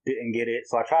didn't get it.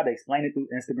 So I tried to explain it through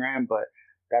Instagram, but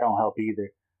that don't help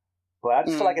either. But I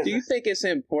just feel like it's... Do you think it's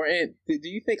important? Do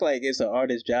you think like it's an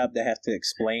artist's job to have to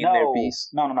explain their piece?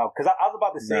 No. Because I was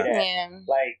about to say that. Yeah.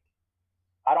 Like,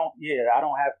 I don't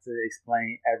have to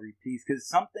explain every piece because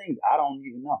some things I don't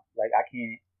even know. Like,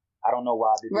 I don't know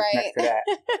why I did this next to that.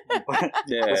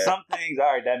 But some things,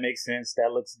 all right, that makes sense.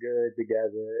 That looks good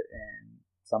together. And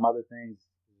some other things,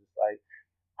 like,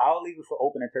 I'll leave it for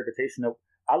open interpretation.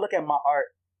 I look at my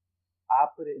art, I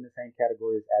put it in the same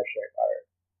category as abstract art.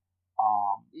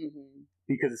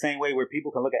 Because the same way where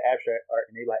people can look at abstract art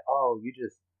and they like, oh, you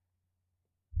just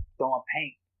throwing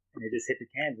paint and it just hit the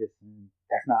canvas and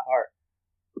that's not art.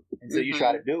 And so you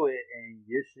try to do it and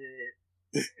your shit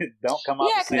don't come out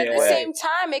the same way. Yeah, because at the same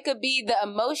time, it could be the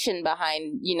emotion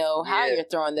behind, how you're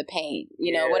throwing the paint,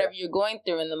 whatever you're going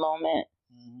through in the moment.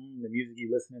 The music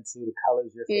you're listening to, the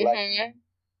colors you're selecting,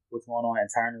 what's going on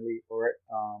internally for it,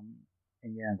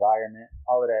 in your environment,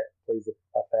 all of that plays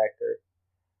a factor.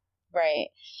 Right.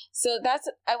 So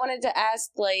I wanted to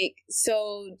ask, like,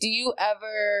 so do you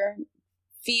ever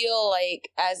feel like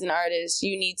as an artist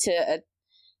you need to,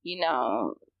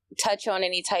 touch on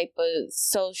any type of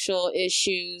social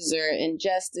issues or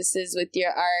injustices with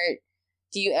your art?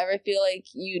 Do you ever feel like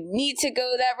you need to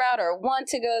go that route or want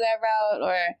to go that route?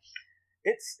 Or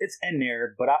it's in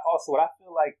there, but what I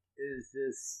feel like is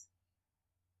just,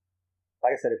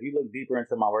 like I said, if you look deeper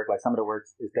into my work, like some of the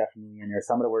works is definitely in there.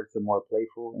 Some of the works are more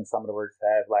playful, and some of the works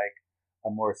have like a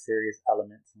more serious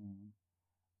element to them.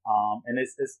 And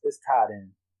it's tied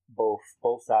in both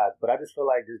sides. But I just feel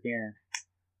like just being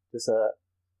just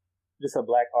a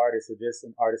black artist or just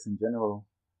an artist in general.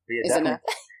 Is enough.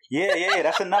 Yeah,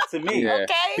 that's enough to me. Yeah.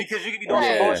 Okay. Because you could be doing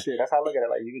some bullshit. That's how I look at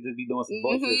it. Like you could just be doing some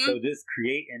bullshit. So just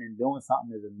creating and doing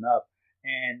something is enough.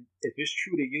 And if it's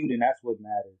true to you, then that's what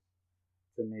matters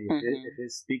to me. If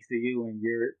it speaks to you and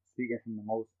you're speaking from the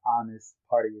most honest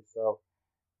part of yourself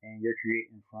and you're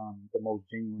creating from the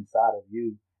most genuine side of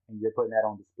you and you're putting that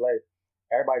on display,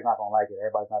 everybody's not gonna like it.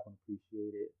 Everybody's not gonna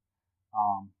appreciate it.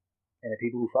 And the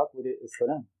people who fuck with it, it's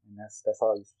for them. And that's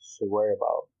all you should worry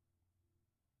about.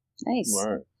 Nice.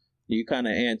 Word. You kind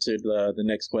of answered the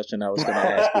next question I was going to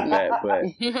ask with that, but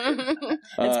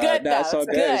it's good. That's all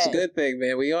good. It's a good thing,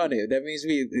 man. We on it. That means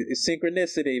it's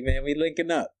synchronicity, man. We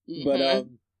linking up. But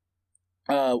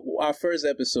our first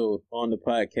episode on the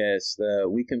podcast,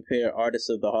 we compare artists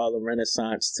of the Harlem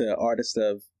Renaissance to artists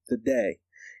of the day,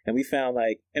 and we found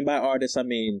and by artists I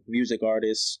mean music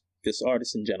artists, just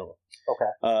artists in general.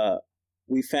 Okay.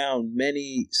 We found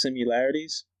many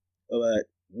similarities, but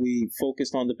we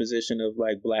focused on the position of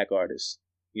black artists,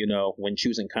 when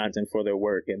choosing content for their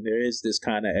work. And there is this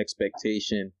kind of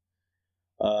expectation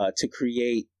to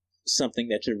create something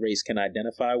that your race can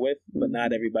identify with, but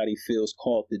not everybody feels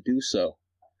called to do so.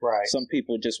 Right. Some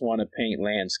people just want to paint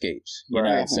landscapes. You know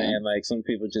what I'm saying? Some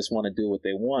people just want to do what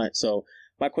they want. So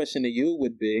my question to you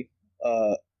would be,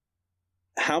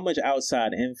 how much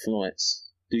outside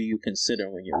influence do you consider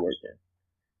when you're working?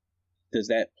 Does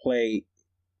that play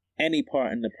any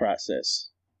part in the process?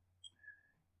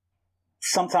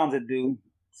 Sometimes it do,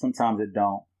 sometimes it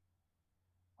don't.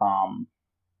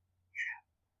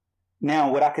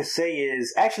 Now, what I could say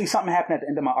is, actually something happened at the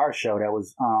end of my art show that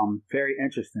was very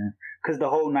interesting. Because the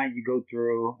whole night you go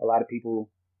through a lot of people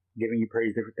giving you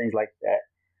praise, different things like that.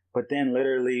 But then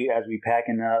literally as we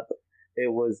packing up,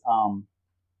 it was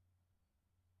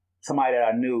somebody that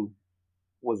I knew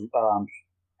was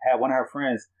had one of her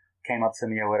friends came up to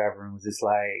me or whatever and was just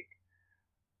like,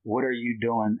 what are you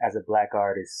doing as a black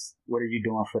artist? What are you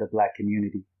doing for the black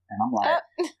community? And I'm like,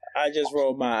 I just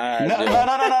rolled my eyes. No,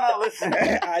 listen.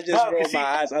 I just rolled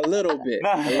my eyes a little bit.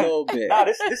 No,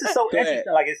 this is so interesting.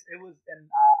 Like it was, and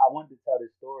I wanted to tell this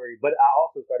story, but I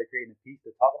also started creating a piece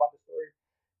to talk about the story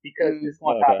because this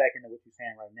one tie back into what you're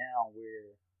saying right now.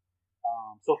 Where,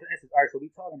 so for instance, all right, so we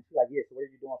talking. She's like, yeah. So what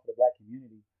are you doing for the black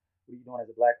community? What are you doing as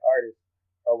a black artist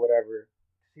or whatever?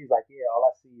 She's like, yeah. All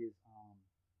I see is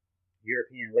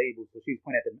European labels. So she's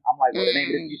pointing at them. I'm like, well, the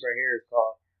name of this piece right here is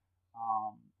called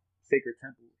Sacred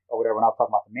Temple or whatever. When I was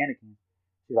talking about the mannequin,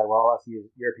 she's like, well, all I see is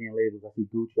European labels. I see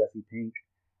Gucci, I see Pink,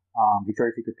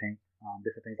 Victoria's Secret Pink,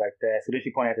 different things like that. So then she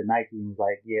pointed at the Nike and was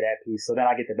like, yeah, that piece. So then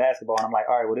I get the basketball and I'm like,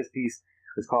 all right, well, this piece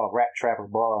is called Rap Trapper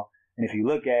Ball. And if you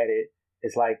look at it,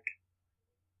 it's like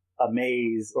a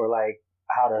maze or like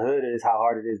how the hood is, how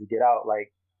hard it is to get out, like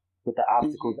with the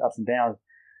obstacles, ups and downs.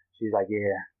 She's like,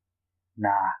 yeah,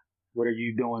 nah. What are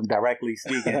you doing directly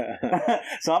speaking?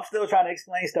 So I'm still trying to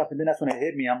explain stuff. And then that's when it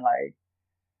hit me. I'm like,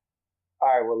 all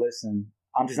right, well, listen,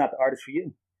 I'm just not the artist for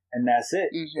you. And that's it.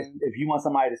 If you want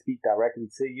somebody to speak directly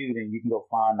to you, then you can go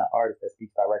find the artist that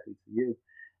speaks directly to you.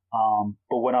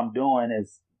 But what I'm doing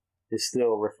is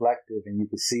still reflective and you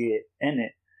can see it in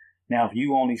it. Now, if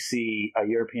you only see a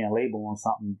European label on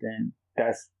something, then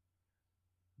that's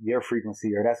your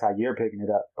frequency or that's how you're picking it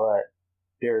up. But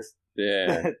there's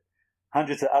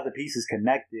hundreds of other pieces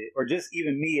connected, or just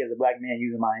even me as a black man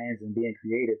using my hands and being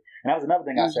creative. And that was another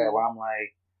thing I said where I'm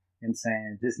like, I'm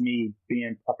saying just me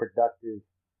being a productive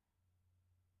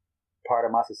part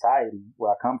of my society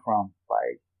where I come from,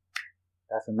 like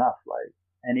that's enough. Like,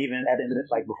 and even at the end of it,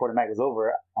 like before the night was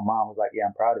over, my mom was like, yeah,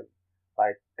 I'm proud of you.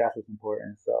 Like that's what's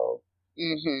important. So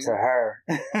to her,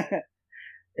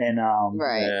 and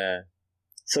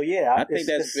so yeah, I think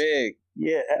that's big.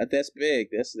 Yeah, that's big.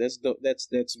 That's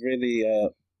really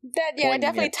that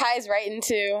definitely ties right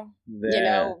into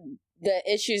the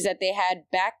issues that they had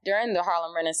back during the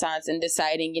Harlem Renaissance and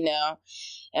deciding,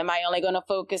 am I only going to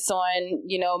focus on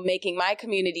making my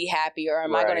community happy, or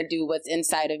am I going to do what's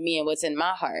inside of me and what's in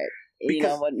my heart?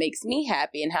 Because, what makes me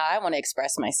happy and how I want to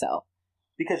express myself.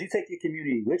 Because you take your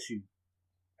community with you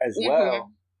as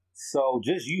well. So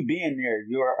just you being there,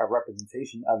 you're a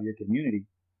representation of your community.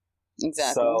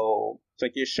 Exactly. So it's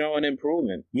like you're showing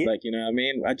improvement. Yeah. Like, you know what I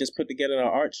mean? I just put together an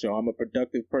art show. I'm a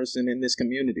productive person in this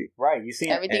community. right, you see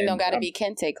Everything don't got to be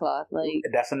kente cloth. Like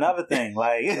that's another thing.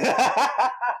 Like,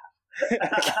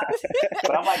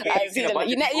 but I'm like, yeah,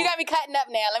 you got me cutting up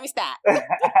now. Let me stop.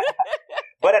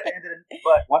 But at the end of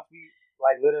but once we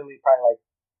like literally probably like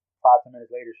 5-10 minutes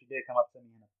later, she did come up to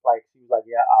me and like she was like,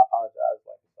 "Yeah, I apologize."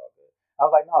 Like it's all good. I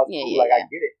was like, "No, it's cool. Like I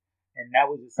get it." And that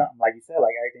was just something like you said,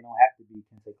 like everything don't have to be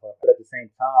Kente Club, but at the same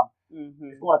time,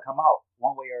 it's going to come out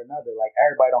one way or another. Like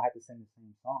everybody don't have to sing the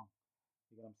same song.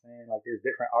 You know what I'm saying? Like there's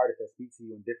different artists that speak to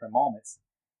you in different moments.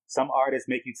 Some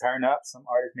artists make you turn up. Some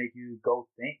artists make you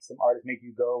go think. Some artists make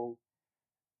you go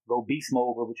beast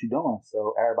mode with what you're doing.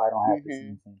 So everybody don't have to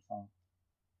sing the same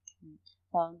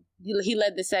song. He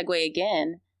led the segue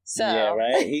again. So yeah,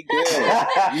 right. He good.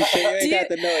 You sure you ain't got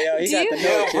the note, yo? He got the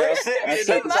notes, yo. He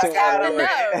must have the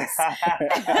notes.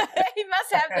 He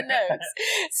must have the notes.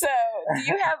 So, do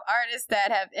you have artists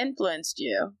that have influenced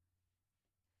you?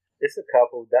 It's a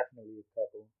couple, definitely a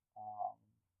couple.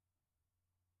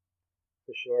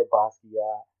 For sure,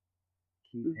 Basquiat,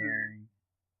 Keith Haring,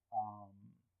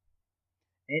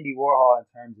 Andy Warhol in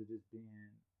terms of just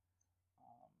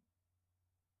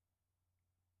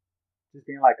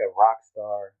being like a rock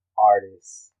star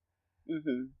artist,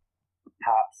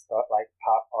 pop star, like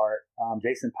pop art.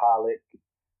 Jason Pollock.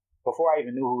 Before I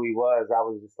even knew who he was, I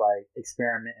was just like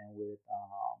experimenting with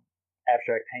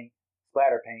abstract paint,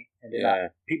 splatter paint, and then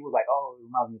people were like, "Oh, it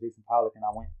reminds me of Jason Pollock," and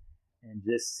I went and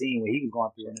just seeing what he was going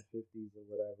through in his 50s or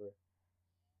whatever.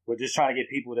 We're just trying to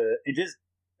get people to, and just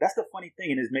that's the funny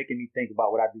thing, and it's making me think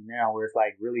about what I do now, where it's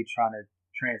like really trying to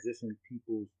transition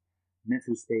people's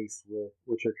mental space with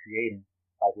what you're creating,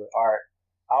 like with art.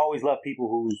 I always love people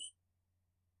who's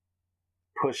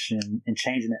pushing and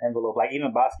changing the envelope. Like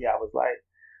even Basquiat was like,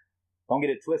 don't get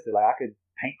it twisted. Like I could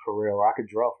paint for real, or I could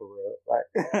draw for real. Like,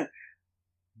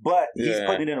 but he's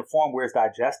putting it in a form where it's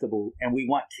digestible, and we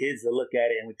want kids to look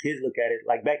at it. And when kids look at it,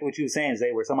 like back to what you were saying,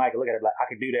 Zay, where somebody can look at it like, I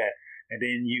could do that. And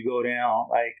then you go down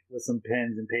like with some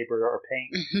pens and paper or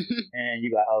paint, and you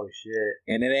go, "Oh shit!"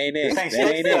 And it ain't it. This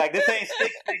ain't it. Like this ain't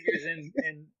stick figures in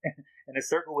a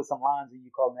circle with some lines, and you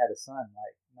call that a sun.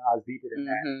 Like no, it's deeper than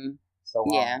that. So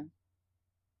yeah.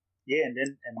 And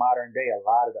then in modern day, a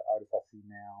lot of the artists I see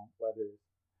now, whether it's,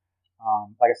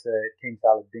 like I said, King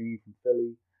Saladin from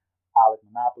Philly, Alec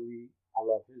Monopoly, I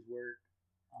love his work.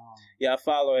 Yeah, I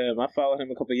follow him. I followed him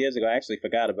a couple of years ago. I actually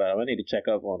forgot about him. I need to check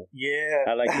up on him. Yeah.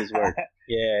 I like his work.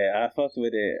 Yeah, I fucked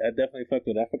with it. I definitely fucked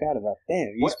with it. I forgot about it.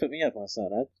 Damn, you just put me up on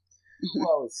something. Who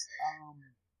else?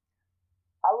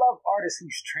 I love artists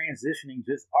who's transitioning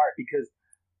just art, because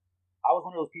I was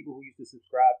one of those people who used to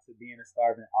subscribe to being a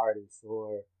starving artist,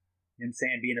 or you know what I'm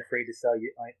saying, being afraid to sell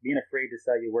your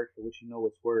work for what you know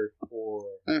it's worth, or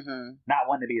not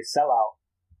wanting to be a sellout.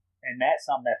 And that's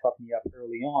something that fucked me up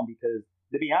early on, because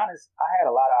to be honest, I had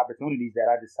a lot of opportunities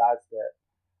that I decided that,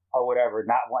 or whatever,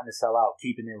 not wanting to sell out,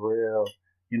 keeping it real.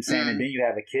 You know what I'm saying? And then you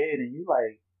have a kid and you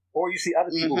like, or you see other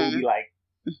people who be like,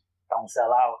 don't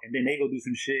sell out, and then they go do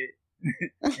some shit.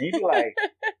 And you be like,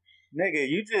 nigga,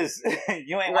 you just,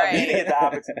 you ain't want me to get the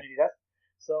opportunity.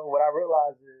 So what I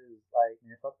realized is, like,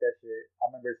 man, fuck that shit. I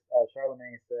remember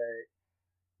Charlamagne said,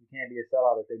 you can't be a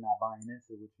sellout if they're not buying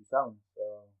into what you're selling.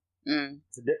 So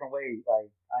it's a different way.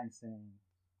 Like, I ain't saying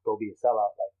go be a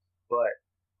sellout, like, but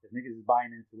if niggas is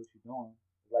buying into what you're doing,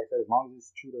 like I said, as long as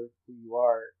it's true to who you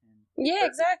are. And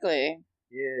exactly.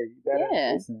 Yeah, you better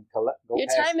listen, go your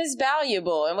time is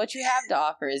valuable, and what you have to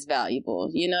offer is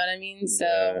valuable. You know what I mean?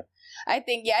 So I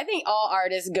think all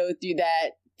artists go through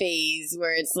that phase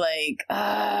where it's like,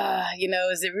 you know,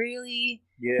 is it really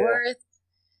worth,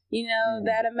 you know,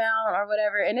 that amount or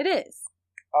whatever? And it is.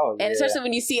 Oh, yeah. And especially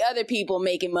when you see other people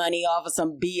making money off of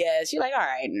some BS, you're like, all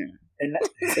right. And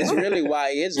it's really, why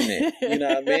isn't it? You know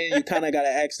what I mean? You kind of got to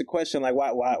ask the question, like,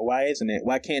 why isn't it?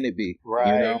 Why can't it be?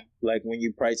 Right. You know, like when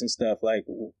you pricing stuff, like.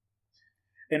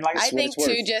 And like, I think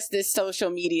too, just this social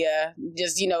media,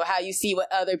 just, you know, how you see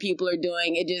what other people are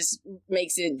doing, it just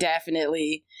makes it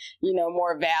definitely, you know,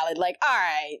 more valid. Like, all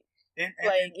right,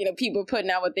 like, you know, people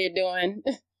putting out what they're doing.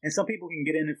 And some people can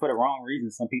get in it for the wrong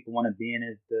reasons. Some people want to be in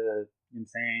it to, you know what I'm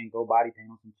saying, go body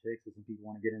paint on some chicks, or some people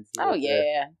want to get into it. Oh,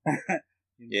 yeah.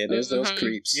 Yeah, there's those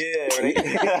creeps. Yeah, you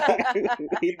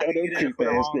know, those creep for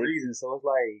the ass wrong niggas. reason. So it's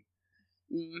like,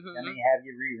 I mean, have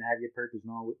your reason, have your purpose,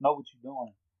 know what you're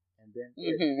doing, and then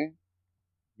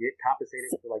get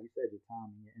compensated for, like you said, your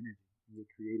time and your energy and your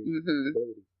creative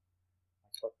ability.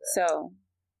 Like, fuck that. So,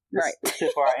 This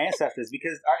shit for our ancestors,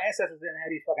 because our ancestors didn't have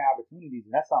these fucking opportunities,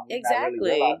 and that's something we're not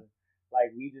really realizing.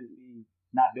 Like, we just be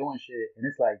not doing shit, and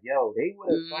it's like, yo, they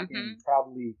would have fucking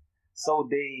probably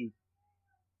sold they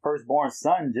firstborn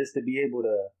son just to be able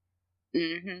to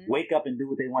wake up and do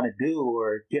what they want to do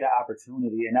or get an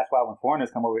opportunity. And that's why when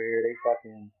foreigners come over here, they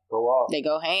fucking go off. They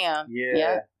go ham. Yeah.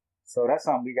 Yep. So that's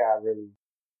something we gotta really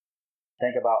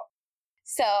think about.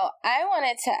 So I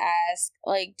wanted to ask,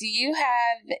 like, do you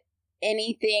have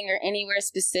anything or anywhere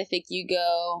specific you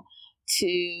go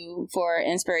to for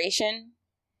inspiration?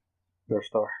 Thrift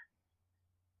store.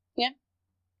 Yeah.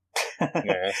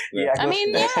 Yeah. I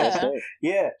mean, yeah.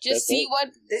 Yeah. Just see what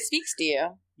speaks to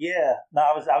you. Yeah. No,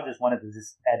 I just wanted to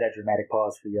just add that dramatic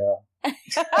pause for y'all.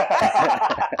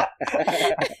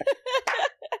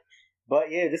 But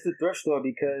yeah, just the thrift store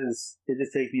because it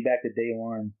just takes me back to day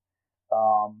one,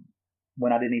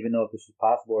 when I didn't even know if this was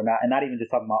possible or not, and not even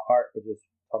just talking about art, but just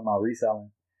talking about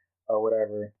reselling or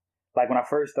whatever. Like when I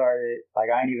first started, like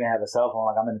I didn't even have a cell phone.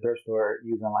 Like I'm in the thrift store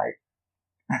using like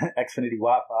Xfinity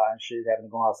Wi-Fi and shit, having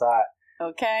to go outside,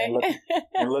 okay,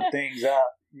 and look things up.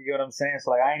 You get what I'm saying?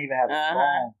 So like I didn't even have a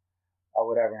phone or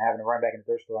whatever, and having to run back in the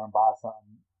thrift store and buy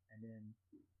something and then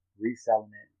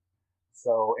reselling it.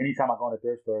 So anytime I go in the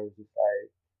thrift store, it's just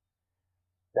like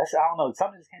I don't know,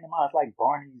 something just came to mind. It's like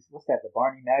Barney's, what's that? The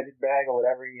Barney Magic Bag or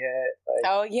whatever he had. Like,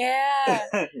 oh yeah.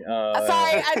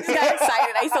 Sorry, I just got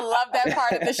excited. I used to love that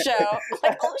part of the show.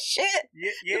 Like, oh shit,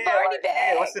 yeah, the Barney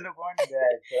bag. Yeah, what's in the Barney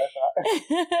bag? So that's how.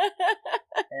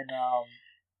 And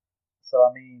so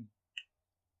I mean,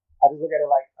 I just look at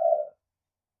it like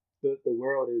the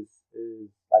world is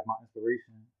like my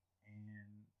inspiration,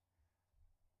 and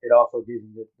it also gives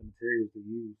me the materials to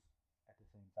use at the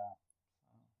same time.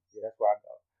 Yeah, that's where I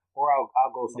go. Or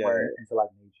I'll go somewhere into like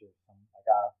nature. Like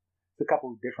there's a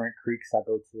couple of different creeks I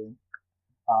go to.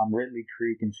 Ridley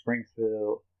Creek in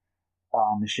Springfield,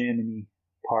 the Chamonix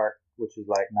Park, which is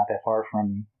like not that far from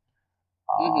me.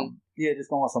 Yeah, just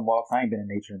go on some walks. I ain't been in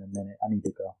nature in a minute. I need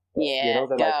to go. But,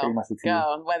 those are like pretty much the two.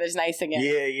 Go. Weather's nice again.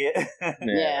 Yeah.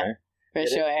 Yeah, for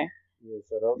sure. Yeah,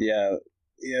 so those.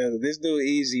 Yeah, this dude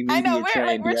Easy media I know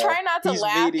trained, we're trying not to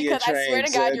laugh because I swear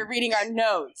to God, son. You're reading our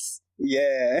notes.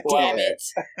 Yeah. Damn it.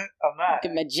 I'm not. The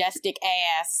majestic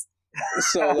ass.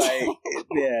 So like,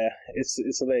 yeah, it's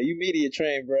like you media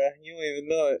trained, bruh. You don't even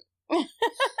know it.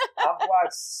 I've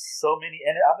watched so many,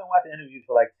 and I've been watching interviews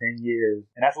for like 10 years,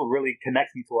 and that's what really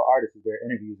connects me to an artist is their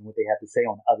interviews and what they have to say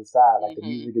on the other side. Like the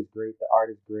music is great, the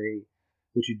art is great,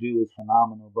 what you do is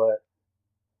phenomenal, but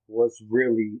what's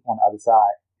really on the other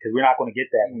side? Because we're not going to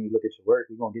get that when you look at your work.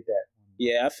 We're going to get that.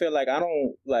 Yeah, I feel like I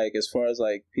don't like as far as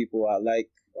like people I like,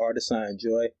 artists I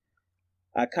enjoy.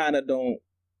 I kind of don't.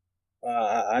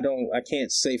 I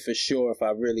can't say for sure if I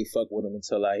really fuck with them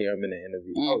until I hear them in the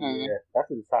interview. Oh yeah, that's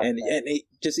the type. And it,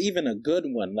 just even a good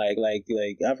one, like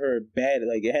I've heard bad,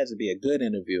 like it has to be a good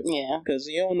interview. Yeah, because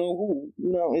you don't know who.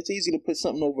 You know, it's easy to put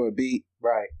something over a beat,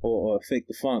 right, or fake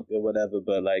the funk or whatever.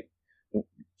 But like,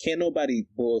 can't nobody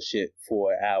bullshit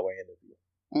for an hour interview.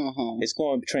 It's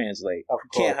going to translate. Of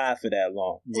course. Can't hide for that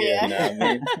long. Yeah, you know what I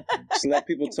mean. Just let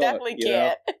people talk. Definitely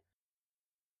can't.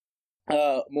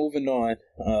 Moving on.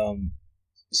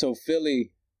 So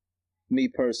Philly, me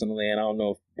personally, and I don't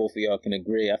know if both of y'all can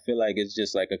agree, I feel like it's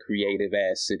just like a creative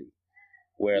ass city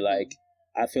where like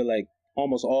I feel like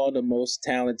almost all the most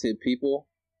talented people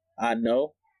I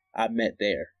know I met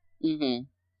there.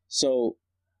 So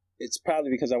it's probably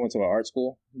because I went to an art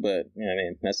school, but you know what I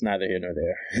mean, that's neither here nor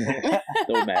there.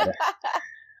 Don't matter.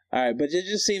 All right, but there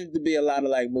just seems to be a lot of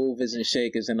like movers and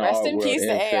shakers in the art world. Rest in peace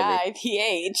to AI Philly.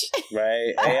 PH.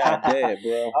 Right? AI dead,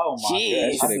 bro. Oh my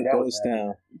Jeez. God. That shit goes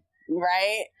down.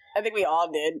 Right? I think we all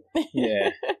did.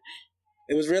 Yeah.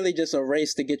 It was really just a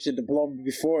race to get your diploma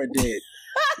before it did.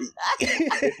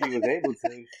 If you was able to,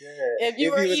 yeah. If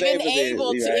you were even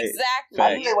able to, right. exactly.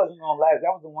 I knew it wasn't going to last.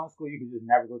 That was the one school you could just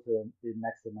never go to the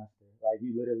next semester. Like,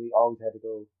 you literally always had to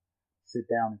go sit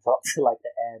down and talk to, like,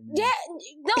 the admin. Yeah,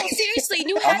 no, seriously.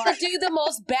 You had to do the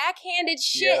most backhanded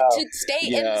shit to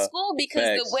stay in the school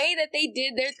because the way that they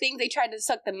did their things, they tried to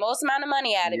suck the most amount of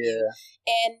money out of you.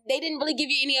 And they didn't really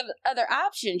give you any other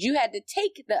options. You had to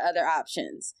take the other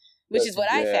options. Which is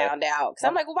what I found out. Because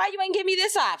I'm like, well, why you ain't give me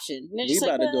this option? And we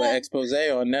about to do an expose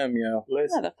on them, yo.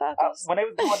 Listen, when they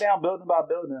was going down building by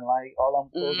building, like, all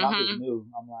I'm supposed I just knew.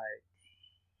 I'm like,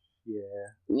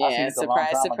 yeah,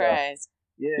 surprise.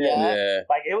 Yeah.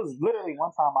 Like, it was literally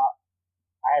one time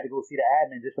I had to go see the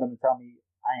admin just for them to tell me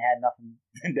I ain't had nothing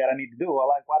that I need to do.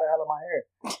 I'm like, why the hell am I here?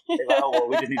 They're like, oh,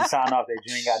 well, we just need to sign off that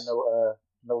you ain't got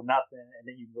no nothing, and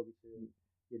then you can go get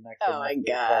your next Oh, my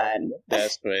God.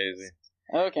 That's crazy.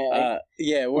 Okay.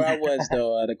 Yeah, where I was,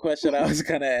 though, the question I was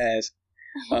going to ask,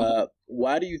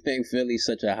 why do you think Philly's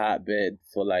such a hotbed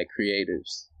for, like,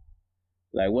 creatives?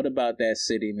 Like, what about that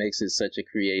city makes it such a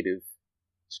creative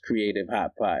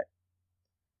hot pot?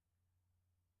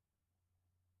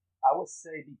 I would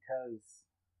say because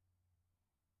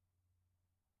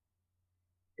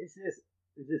it's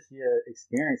just your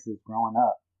experiences growing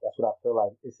up. That's what I feel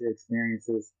like. It's your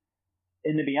experiences,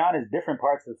 and to be honest, different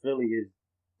parts of Philly is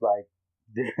like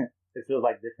different. It feels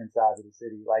like different sides of the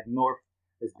city. Like North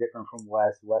is different from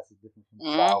West. West is different from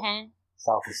South.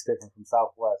 South is different from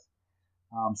Southwest.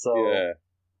 So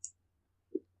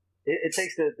it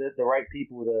takes the right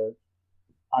people to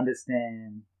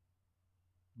understand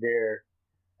their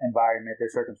environment, their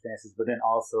circumstances, but then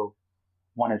also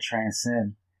want to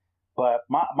transcend. But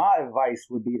my advice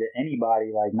would be to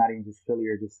anybody, like not even just Philly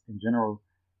or just in general,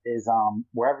 is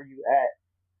wherever you at,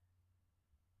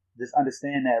 just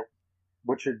understand that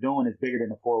what you're doing is bigger than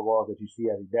the four walls that you see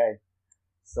every day.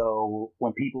 So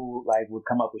when people like would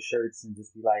come up with shirts and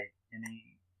just be like, I mean,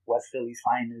 West Philly's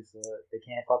finest, they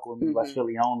can't fuck with me, West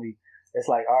Philly only. It's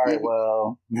like, all right,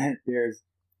 well, there's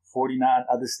 49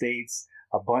 other states,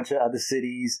 a bunch of other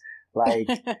cities. Like,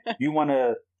 you want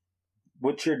to,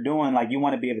 what you're doing, like, you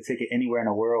want to be able to take it anywhere in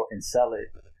the world and sell it.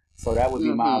 So that would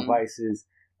be my advice is,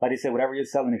 like I said, whatever you're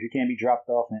selling, if you can't be dropped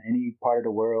off in any part of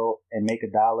the world and make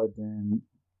 $1, then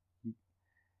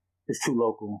it's too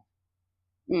local.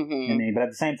 I mean, but at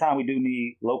the same time, we do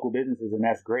need local businesses, and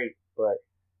that's great. But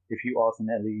if you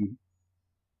ultimately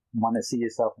want to see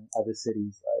yourself in other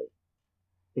cities, like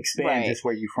expand just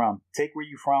where you're from. Take where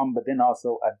you're from, but then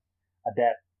also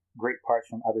adapt great parts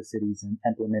from other cities and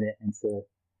implement it into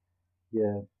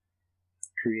your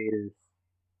creative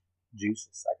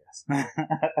juices, I guess.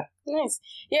 Nice.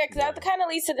 Yeah, because that kind of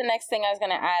leads to the next thing I was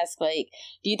going to ask. Like,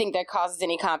 do you think that causes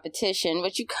any competition?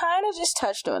 But you kind of just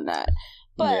touched on that.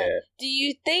 But do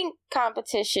you think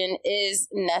competition is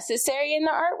necessary in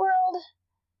the art world?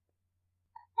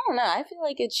 I don't know. I feel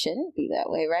like it shouldn't be that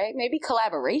way, right? Maybe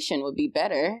collaboration would be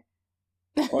better.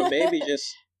 Or maybe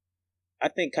just, I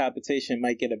think competition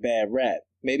might get a bad rap.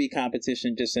 Maybe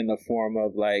competition just in the form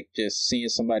of like just seeing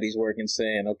somebody's work and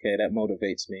saying, okay, that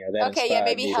motivates me or that inspires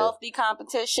maybe me healthy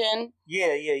competition.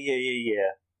 Yeah.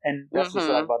 And that's just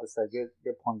what I was about to say.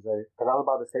 Good point, Zay. Because I was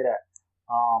about to say that.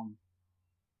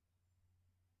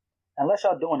 Unless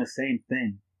y'all doing the same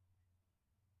thing.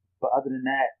 But other than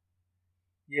that,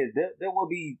 there will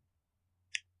be,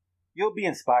 you'll be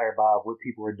inspired by what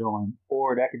people are doing,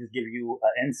 or that could just give you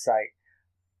an insight.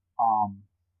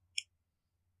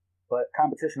 But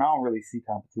competition, I don't really see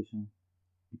competition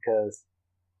because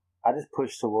I just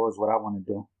push towards what I want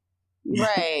to do.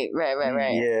 Right.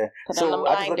 Yeah. So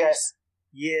I just look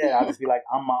at, I'll just be like,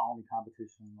 I'm my only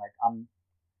competition. Like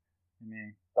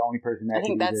the only person that I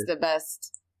think that's the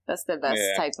best. That's the best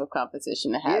type of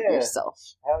competition to have yourself.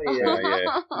 Hell yeah.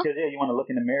 Because you want to look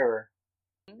in the mirror.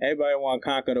 Everybody want to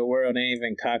conquer the world, they ain't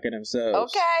even conquer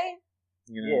themselves. Okay.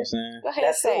 You know what I'm saying? Go ahead.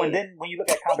 That's it. And then when you look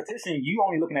at competition, you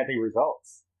only looking at the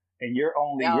results. And you're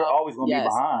always going to be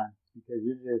behind because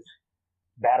you're just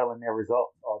battling their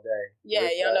results all day. Yeah,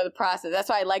 you don't know the process. That's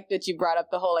why I like that you brought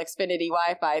up the whole Xfinity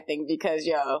Wi-Fi thing because,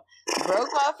 broke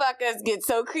motherfuckers get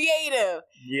so creative.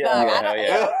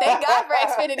 Yeah. Thank God for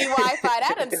Xfinity Wi-Fi.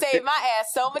 That done saved my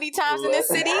ass so many times in this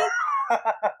city.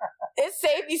 It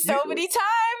saved me so many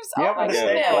times. Oh my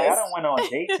goodness. Like, I don't went on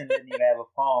dates and didn't even have a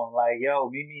phone. Like,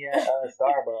 meet me at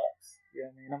Starbucks. You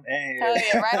know what I mean? Hell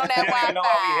yeah, right on that Wi-Fi. You know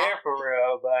why we here for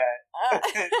real, but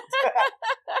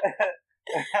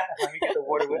let me get the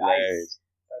water with ice.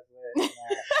 That's it.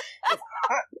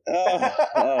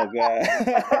 Oh God.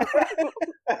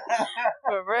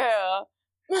 For real.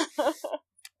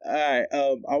 All right.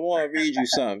 I want to read you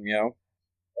something, yo.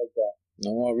 Okay. I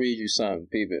want to read you something,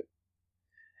 people.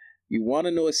 You want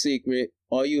to know a secret?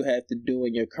 All you have to do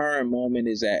in your current moment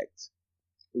is act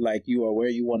like you are where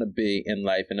you want to be in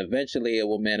life, and eventually it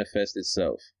will manifest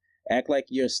itself. Act like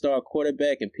you're a star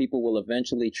quarterback, and people will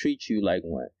eventually treat you like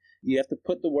one. You have to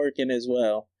put the work in as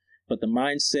well, but the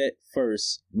mindset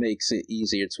first makes it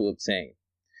easier to obtain.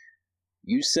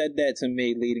 You said that to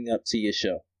me leading up to your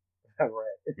show.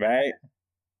 Right?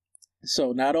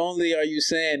 So not only are you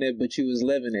saying it, but you was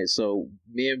living it. So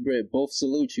me and Britt both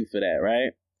salute you for that,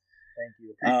 right? Thank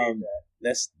you. Appreciate that.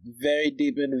 That's very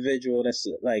deep individual. That's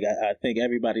like I think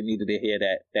everybody needed to hear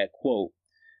that quote.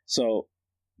 So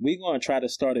we're gonna try to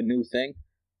start a new thing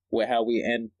with how we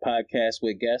end podcasts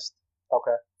with guests.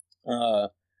 Okay.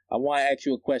 I want to ask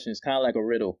you a question. It's kind of like a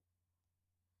riddle,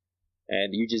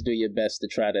 and you just do your best to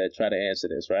try to answer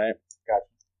this. Right? Gotcha.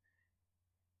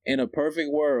 In a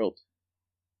perfect world,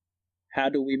 how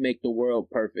do we make the world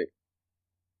perfect?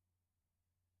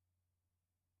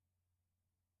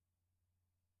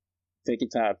 Take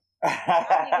your time.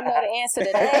 I don't even know the answer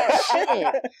to that.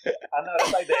 Shit. I know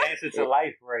that's like the answer to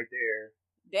life right there.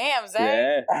 Damn,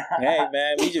 Zay. Yeah. Hey,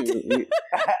 man, this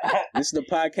is the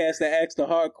podcast that asks the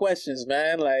hard questions,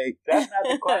 man. Like, that's not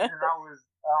the question I was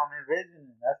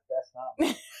envisioning. That's not.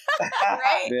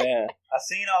 Right? Yeah. I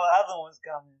seen all the other ones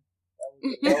coming.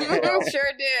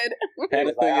 Sure did. Had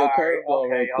to throw your curveball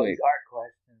real all quick. these art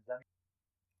questions.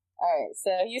 All right,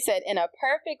 so you said, in a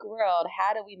perfect world,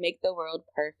 how do we make the world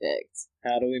perfect?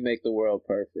 How do we make the world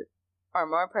perfect? Or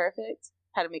more perfect?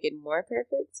 How to make it more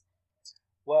perfect?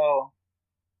 Well,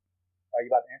 are you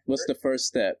about to answer? What's the first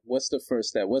step? What's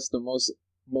the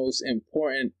most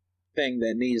important thing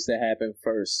that needs to happen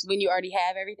first? When you already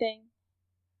have everything?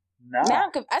 No. Now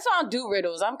that's why I don't do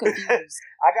riddles. I'm confused. The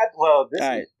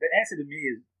answer to me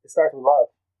is it starts with love.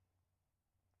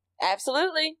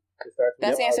 Absolutely. It starts with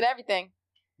That's the love. answer to everything.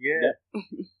 Yeah.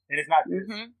 And it's not just,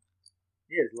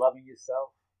 it's loving yourself,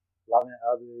 loving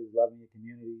others, loving your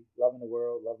community, loving the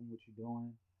world, loving what you're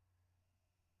doing.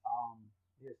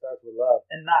 It starts with love.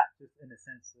 And not just in the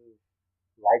sense of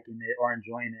liking it or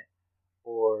enjoying it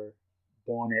or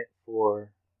doing it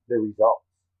for the results.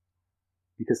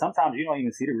 Because sometimes you don't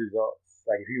even see the results.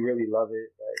 Like, if you really love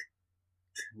it, like,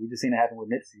 we just seen it happen with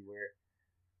Nipsey, where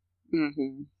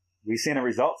we've seen the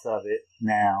results of it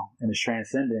now, and it's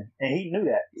transcending. And he knew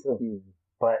that, too.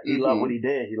 But he loved what he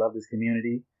did. He loved his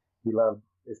community. He loved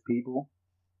his people.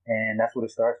 And that's what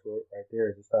it starts with right there.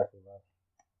 It starts with love.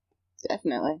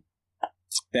 Definitely.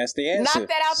 That's the answer. Knock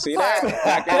that out the See park. that?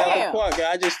 Knock that out the park.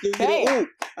 I just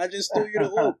threw you the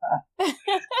oop.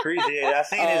 Appreciate it. I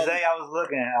seen it, Zay. I was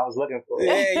looking for it.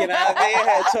 Yeah, you know what I mean? I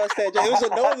had to touch that joint. It was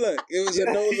a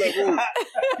no look. Oop.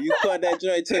 You caught that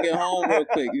joint, took it home real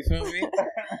quick. You feel me?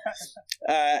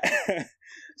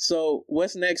 So,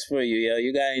 what's next for you, yo?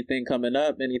 You got anything coming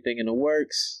up? Anything in the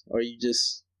works? Or you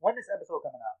just... When is this episode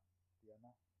coming out?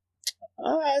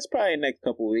 It's probably next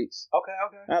couple weeks. Okay.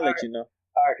 I'll let you know.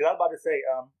 All right, because I was about to say,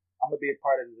 I'm going to be a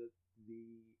part of the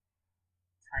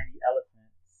Tiny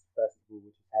Elephants Festival,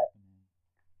 which is happening.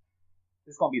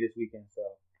 It's going to be this weekend, so.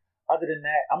 Other than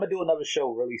that, I'm going to do another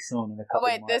show really soon in a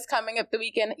couple months. This coming up the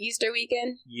weekend, Easter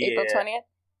weekend? Yeah. April 20th?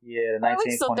 Yeah, the 19th, we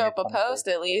can still throw up a 20th. post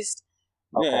at least.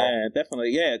 Okay. Yeah,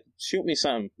 definitely. Yeah, shoot me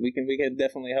something. We can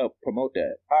definitely help promote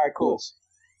that. All right, cool.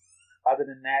 Other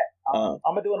than that, I'm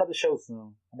going to do another show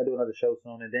soon.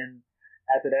 And then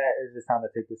after that, it's just time to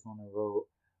take this on the road.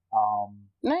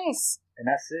 Nice. And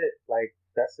that's it. Like,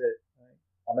 that's it. Right?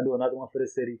 I'm going to do another one for the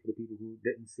city, for the people who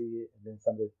didn't see it, and then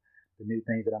some of the new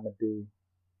things that I'm going to do.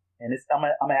 And I'm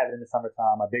gonna have it in the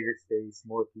summertime, a bigger space,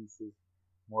 more pieces,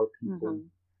 more people.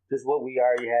 Just what we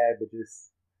already had, but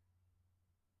just...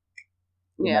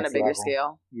 on a bigger level.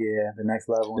 scale. Yeah, the next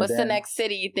level. What's the next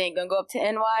city you think? Gonna go up to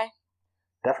NY?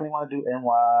 Definitely want to do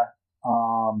NY,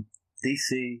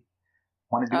 DC,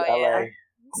 want to do LA.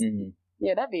 Yeah.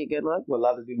 Yeah, that'd be a good look. Would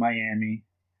love to do Miami.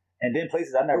 And then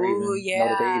places I never even know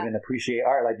that they even appreciate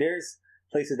art. Like, there's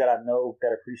places that I know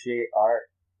that appreciate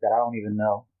art that I don't even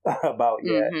know about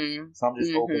yet. So I'm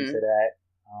just open to that.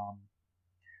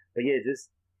 But yeah, just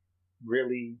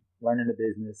really learning the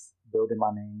business, building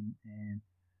my name, and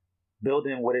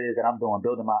building what it is that I'm doing,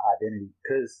 building my identity.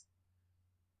 Because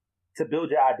to build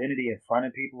your identity in front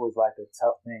of people is like a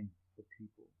tough thing for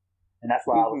people. And that's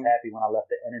why I was happy when I left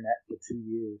the internet for 2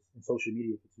 years and social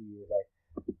media for 2 years. Like,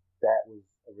 that was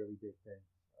a really big thing.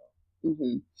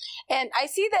 So. And I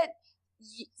see that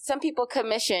some people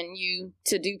commission you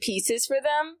to do pieces for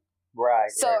them. Right.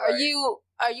 So are you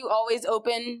always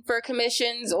open for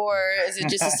commissions, or is it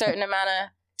just a certain amount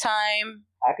of time?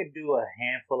 I could do a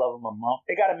handful of them a month.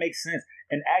 It got to make sense.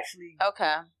 And actually,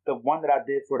 the one that I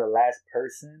did for the last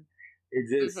person, it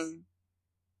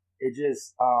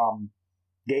just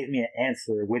gave me an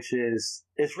answer, which is,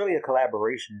 it's really a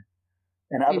collaboration.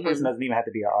 And the other person doesn't even have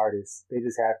to be an artist. They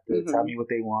just have to tell me what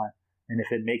they want. And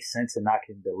if it makes sense and I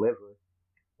can deliver,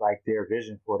 like, their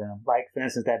vision for them. Like, for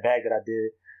instance, that bag that I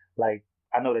did, like,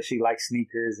 I know that she likes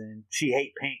sneakers and she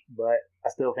hate pink, but I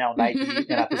still found Nike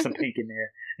and I put some pink in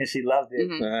there and she loved it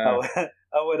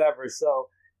or whatever. So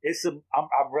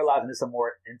I'm realizing it's a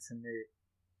more intimate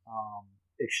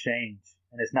exchange.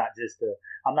 And it's not just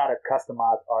I'm not a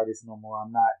customized artist no more.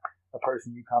 I'm not a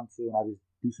person you come to and I just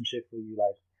do some shit for you.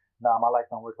 Like, nah, my life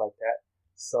don't work like that.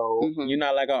 So you're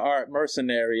not like an art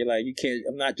mercenary. Like, you can't.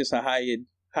 I'm not just a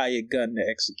hired gun to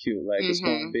execute. Like, it's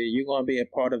gonna be, you're gonna be a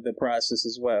part of the process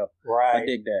as well. Right. I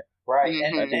dig that. Right.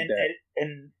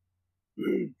 And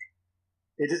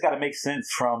it just got to make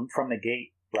sense from the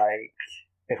gate. Like,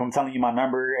 if I'm telling you my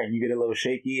number and you get a little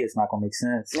shaky, it's not gonna make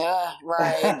sense.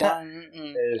 Right.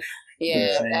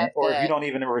 Or if you don't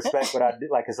even respect what I do,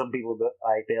 like, 'cause some people,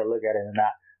 like, they'll look at it and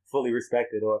not fully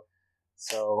respect it, or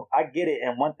So I get it.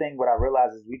 And one thing what I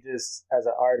realize is we just, as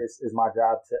an artist, is my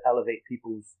job to elevate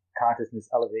people's consciousness,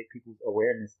 elevate people's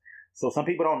awareness. So some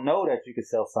people don't know that you could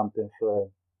sell something for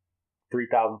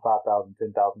 $3,000, $5,000,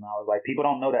 $10,000. Like people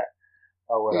don't know that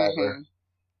or whatever. Mm-hmm.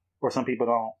 Or some people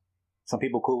don't. Some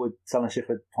people cool with selling shit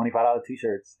for $25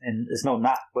 t-shirts, and it's no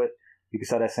knock, but you can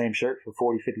sell that same shirt for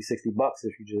 40, 50, 60 bucks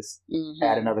if you just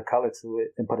add another color to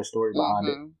it and put a story behind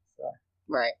it. So.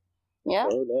 Right. Yeah.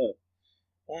 All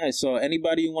right. So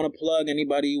anybody you want to plug,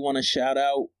 anybody you want to shout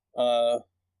out,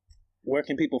 where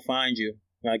can people find you?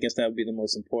 I guess that would be the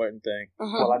most important thing.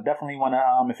 Well, I definitely want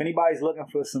to, if anybody's looking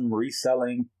for some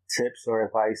reselling tips or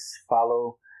advice,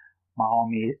 follow my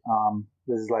homie.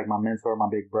 This is like my mentor, my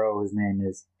big bro. His name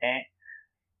is Ant.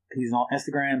 He's on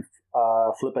Instagram,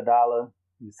 Flip a Dollar.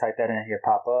 You just type that in here,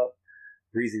 pop up.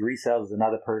 Breezy Resells is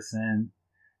another person.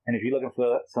 And if you're looking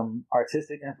for some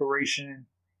artistic inspiration,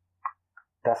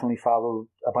 definitely follow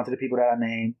a bunch of the people that I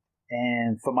named.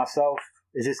 And for myself,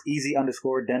 it's just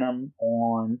easy_denim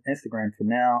on Instagram for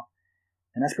now.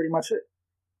 And that's pretty much it.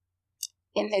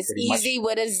 And it's easy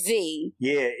with a Z.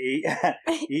 Yeah.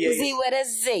 Easy with a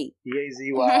Z.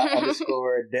 EAZY_denim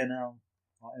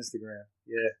on Instagram.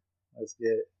 Yeah. That's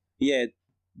good. Yeah.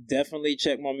 Definitely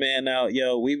check my man out.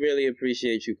 Yo, we really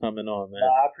appreciate you coming on, man.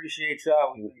 I appreciate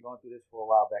y'all. We've been going through this for a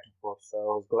while back and forth.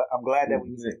 So I'm glad that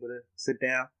we was able to sit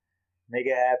down, make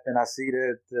it happen. I see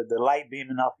the light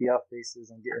beaming off y'all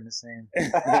faces. I'm getting the same.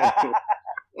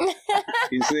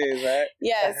 You see it, right?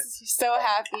 Yes, so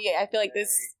happy. I feel like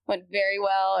this went very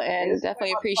well, and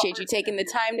definitely appreciate you taking the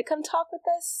time to come talk with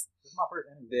us. This is my first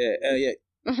interview. Yeah.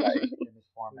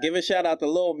 Give a shout out to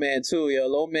Lil Man too, yo.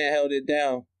 Lil Man held it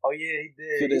down. Oh yeah, he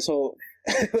did. For this whole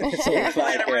he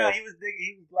was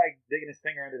digging his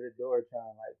finger under the door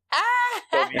trying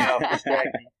throw me off,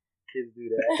 distract me. Kids do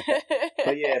that.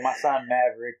 But yeah, my son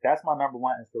Maverick, that's my number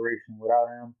one inspiration. Without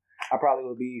him, I probably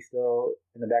would be still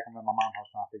in the back of my mom's house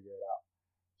trying to figure it out.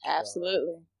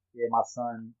 Absolutely. So, yeah, my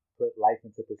son put life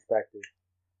into perspective.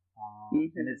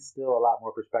 And it's still a lot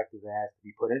more perspective that has to be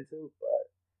put into, but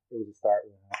it was a start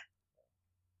with him.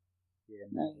 Yeah,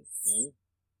 nice.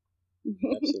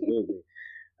 Absolutely.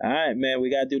 All right, man. We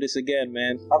got to do this again,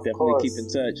 man. Of Definitely course. Keep in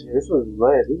touch. Yeah, this was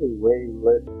lit. This was way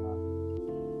lit.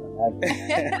 I'm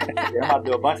about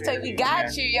to do a bunch of interviews. We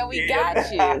got you. Yo, we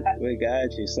got you. We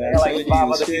got you. So I got like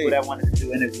 5 other people that wanted to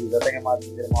do interviews. I think I'm about to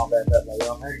get them all back up. Like,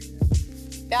 yo, I'm ready.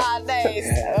 Nice.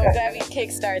 I'm glad we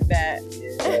kickstart that.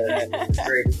 Yeah, it's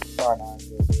great. It's fun.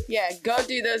 Yeah, go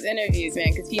do those interviews,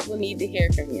 man, because people need to hear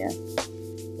from you.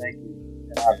 Thank you.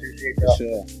 And I appreciate y'all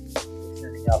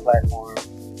listening to y'all platform.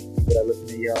 People that listen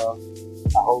to y'all.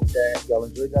 I hope that y'all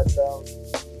enjoyed yourselves.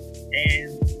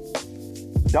 And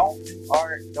don't do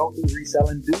art, don't do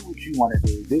reselling. Do what you want to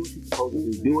do. Do what you're supposed to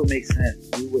do. Do what makes sense.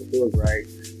 Do what feels right.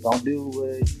 Don't do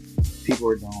what people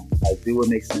are doing. Like, do what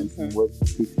makes sense and what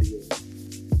speaks to you.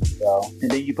 So, and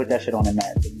then you put that shit on the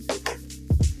mat.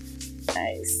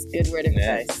 Nice. Good word of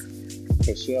advice.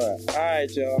 For sure. All right,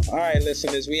 y'all. All right,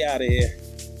 listeners, we out of here.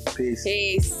 Peace.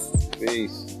 Peace.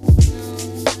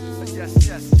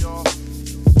 Yes, y'all.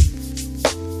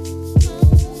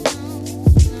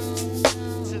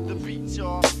 To the beat,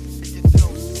 y'all. And you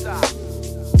don't stop.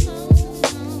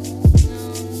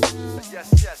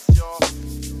 Yes, y'all.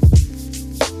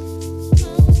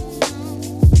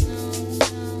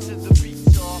 To the beat,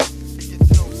 y'all. And you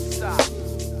don't stop.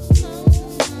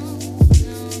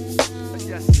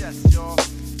 Yes, y'all.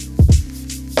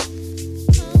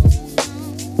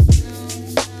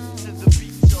 To the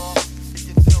beat, y'all. And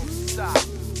you don't stop.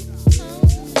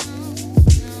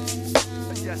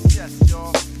 Yes,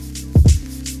 y'all.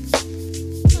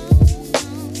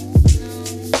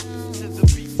 To the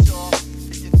beat, y'all.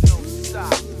 And you don't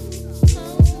stop.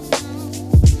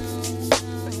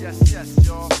 Yes,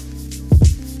 y'all.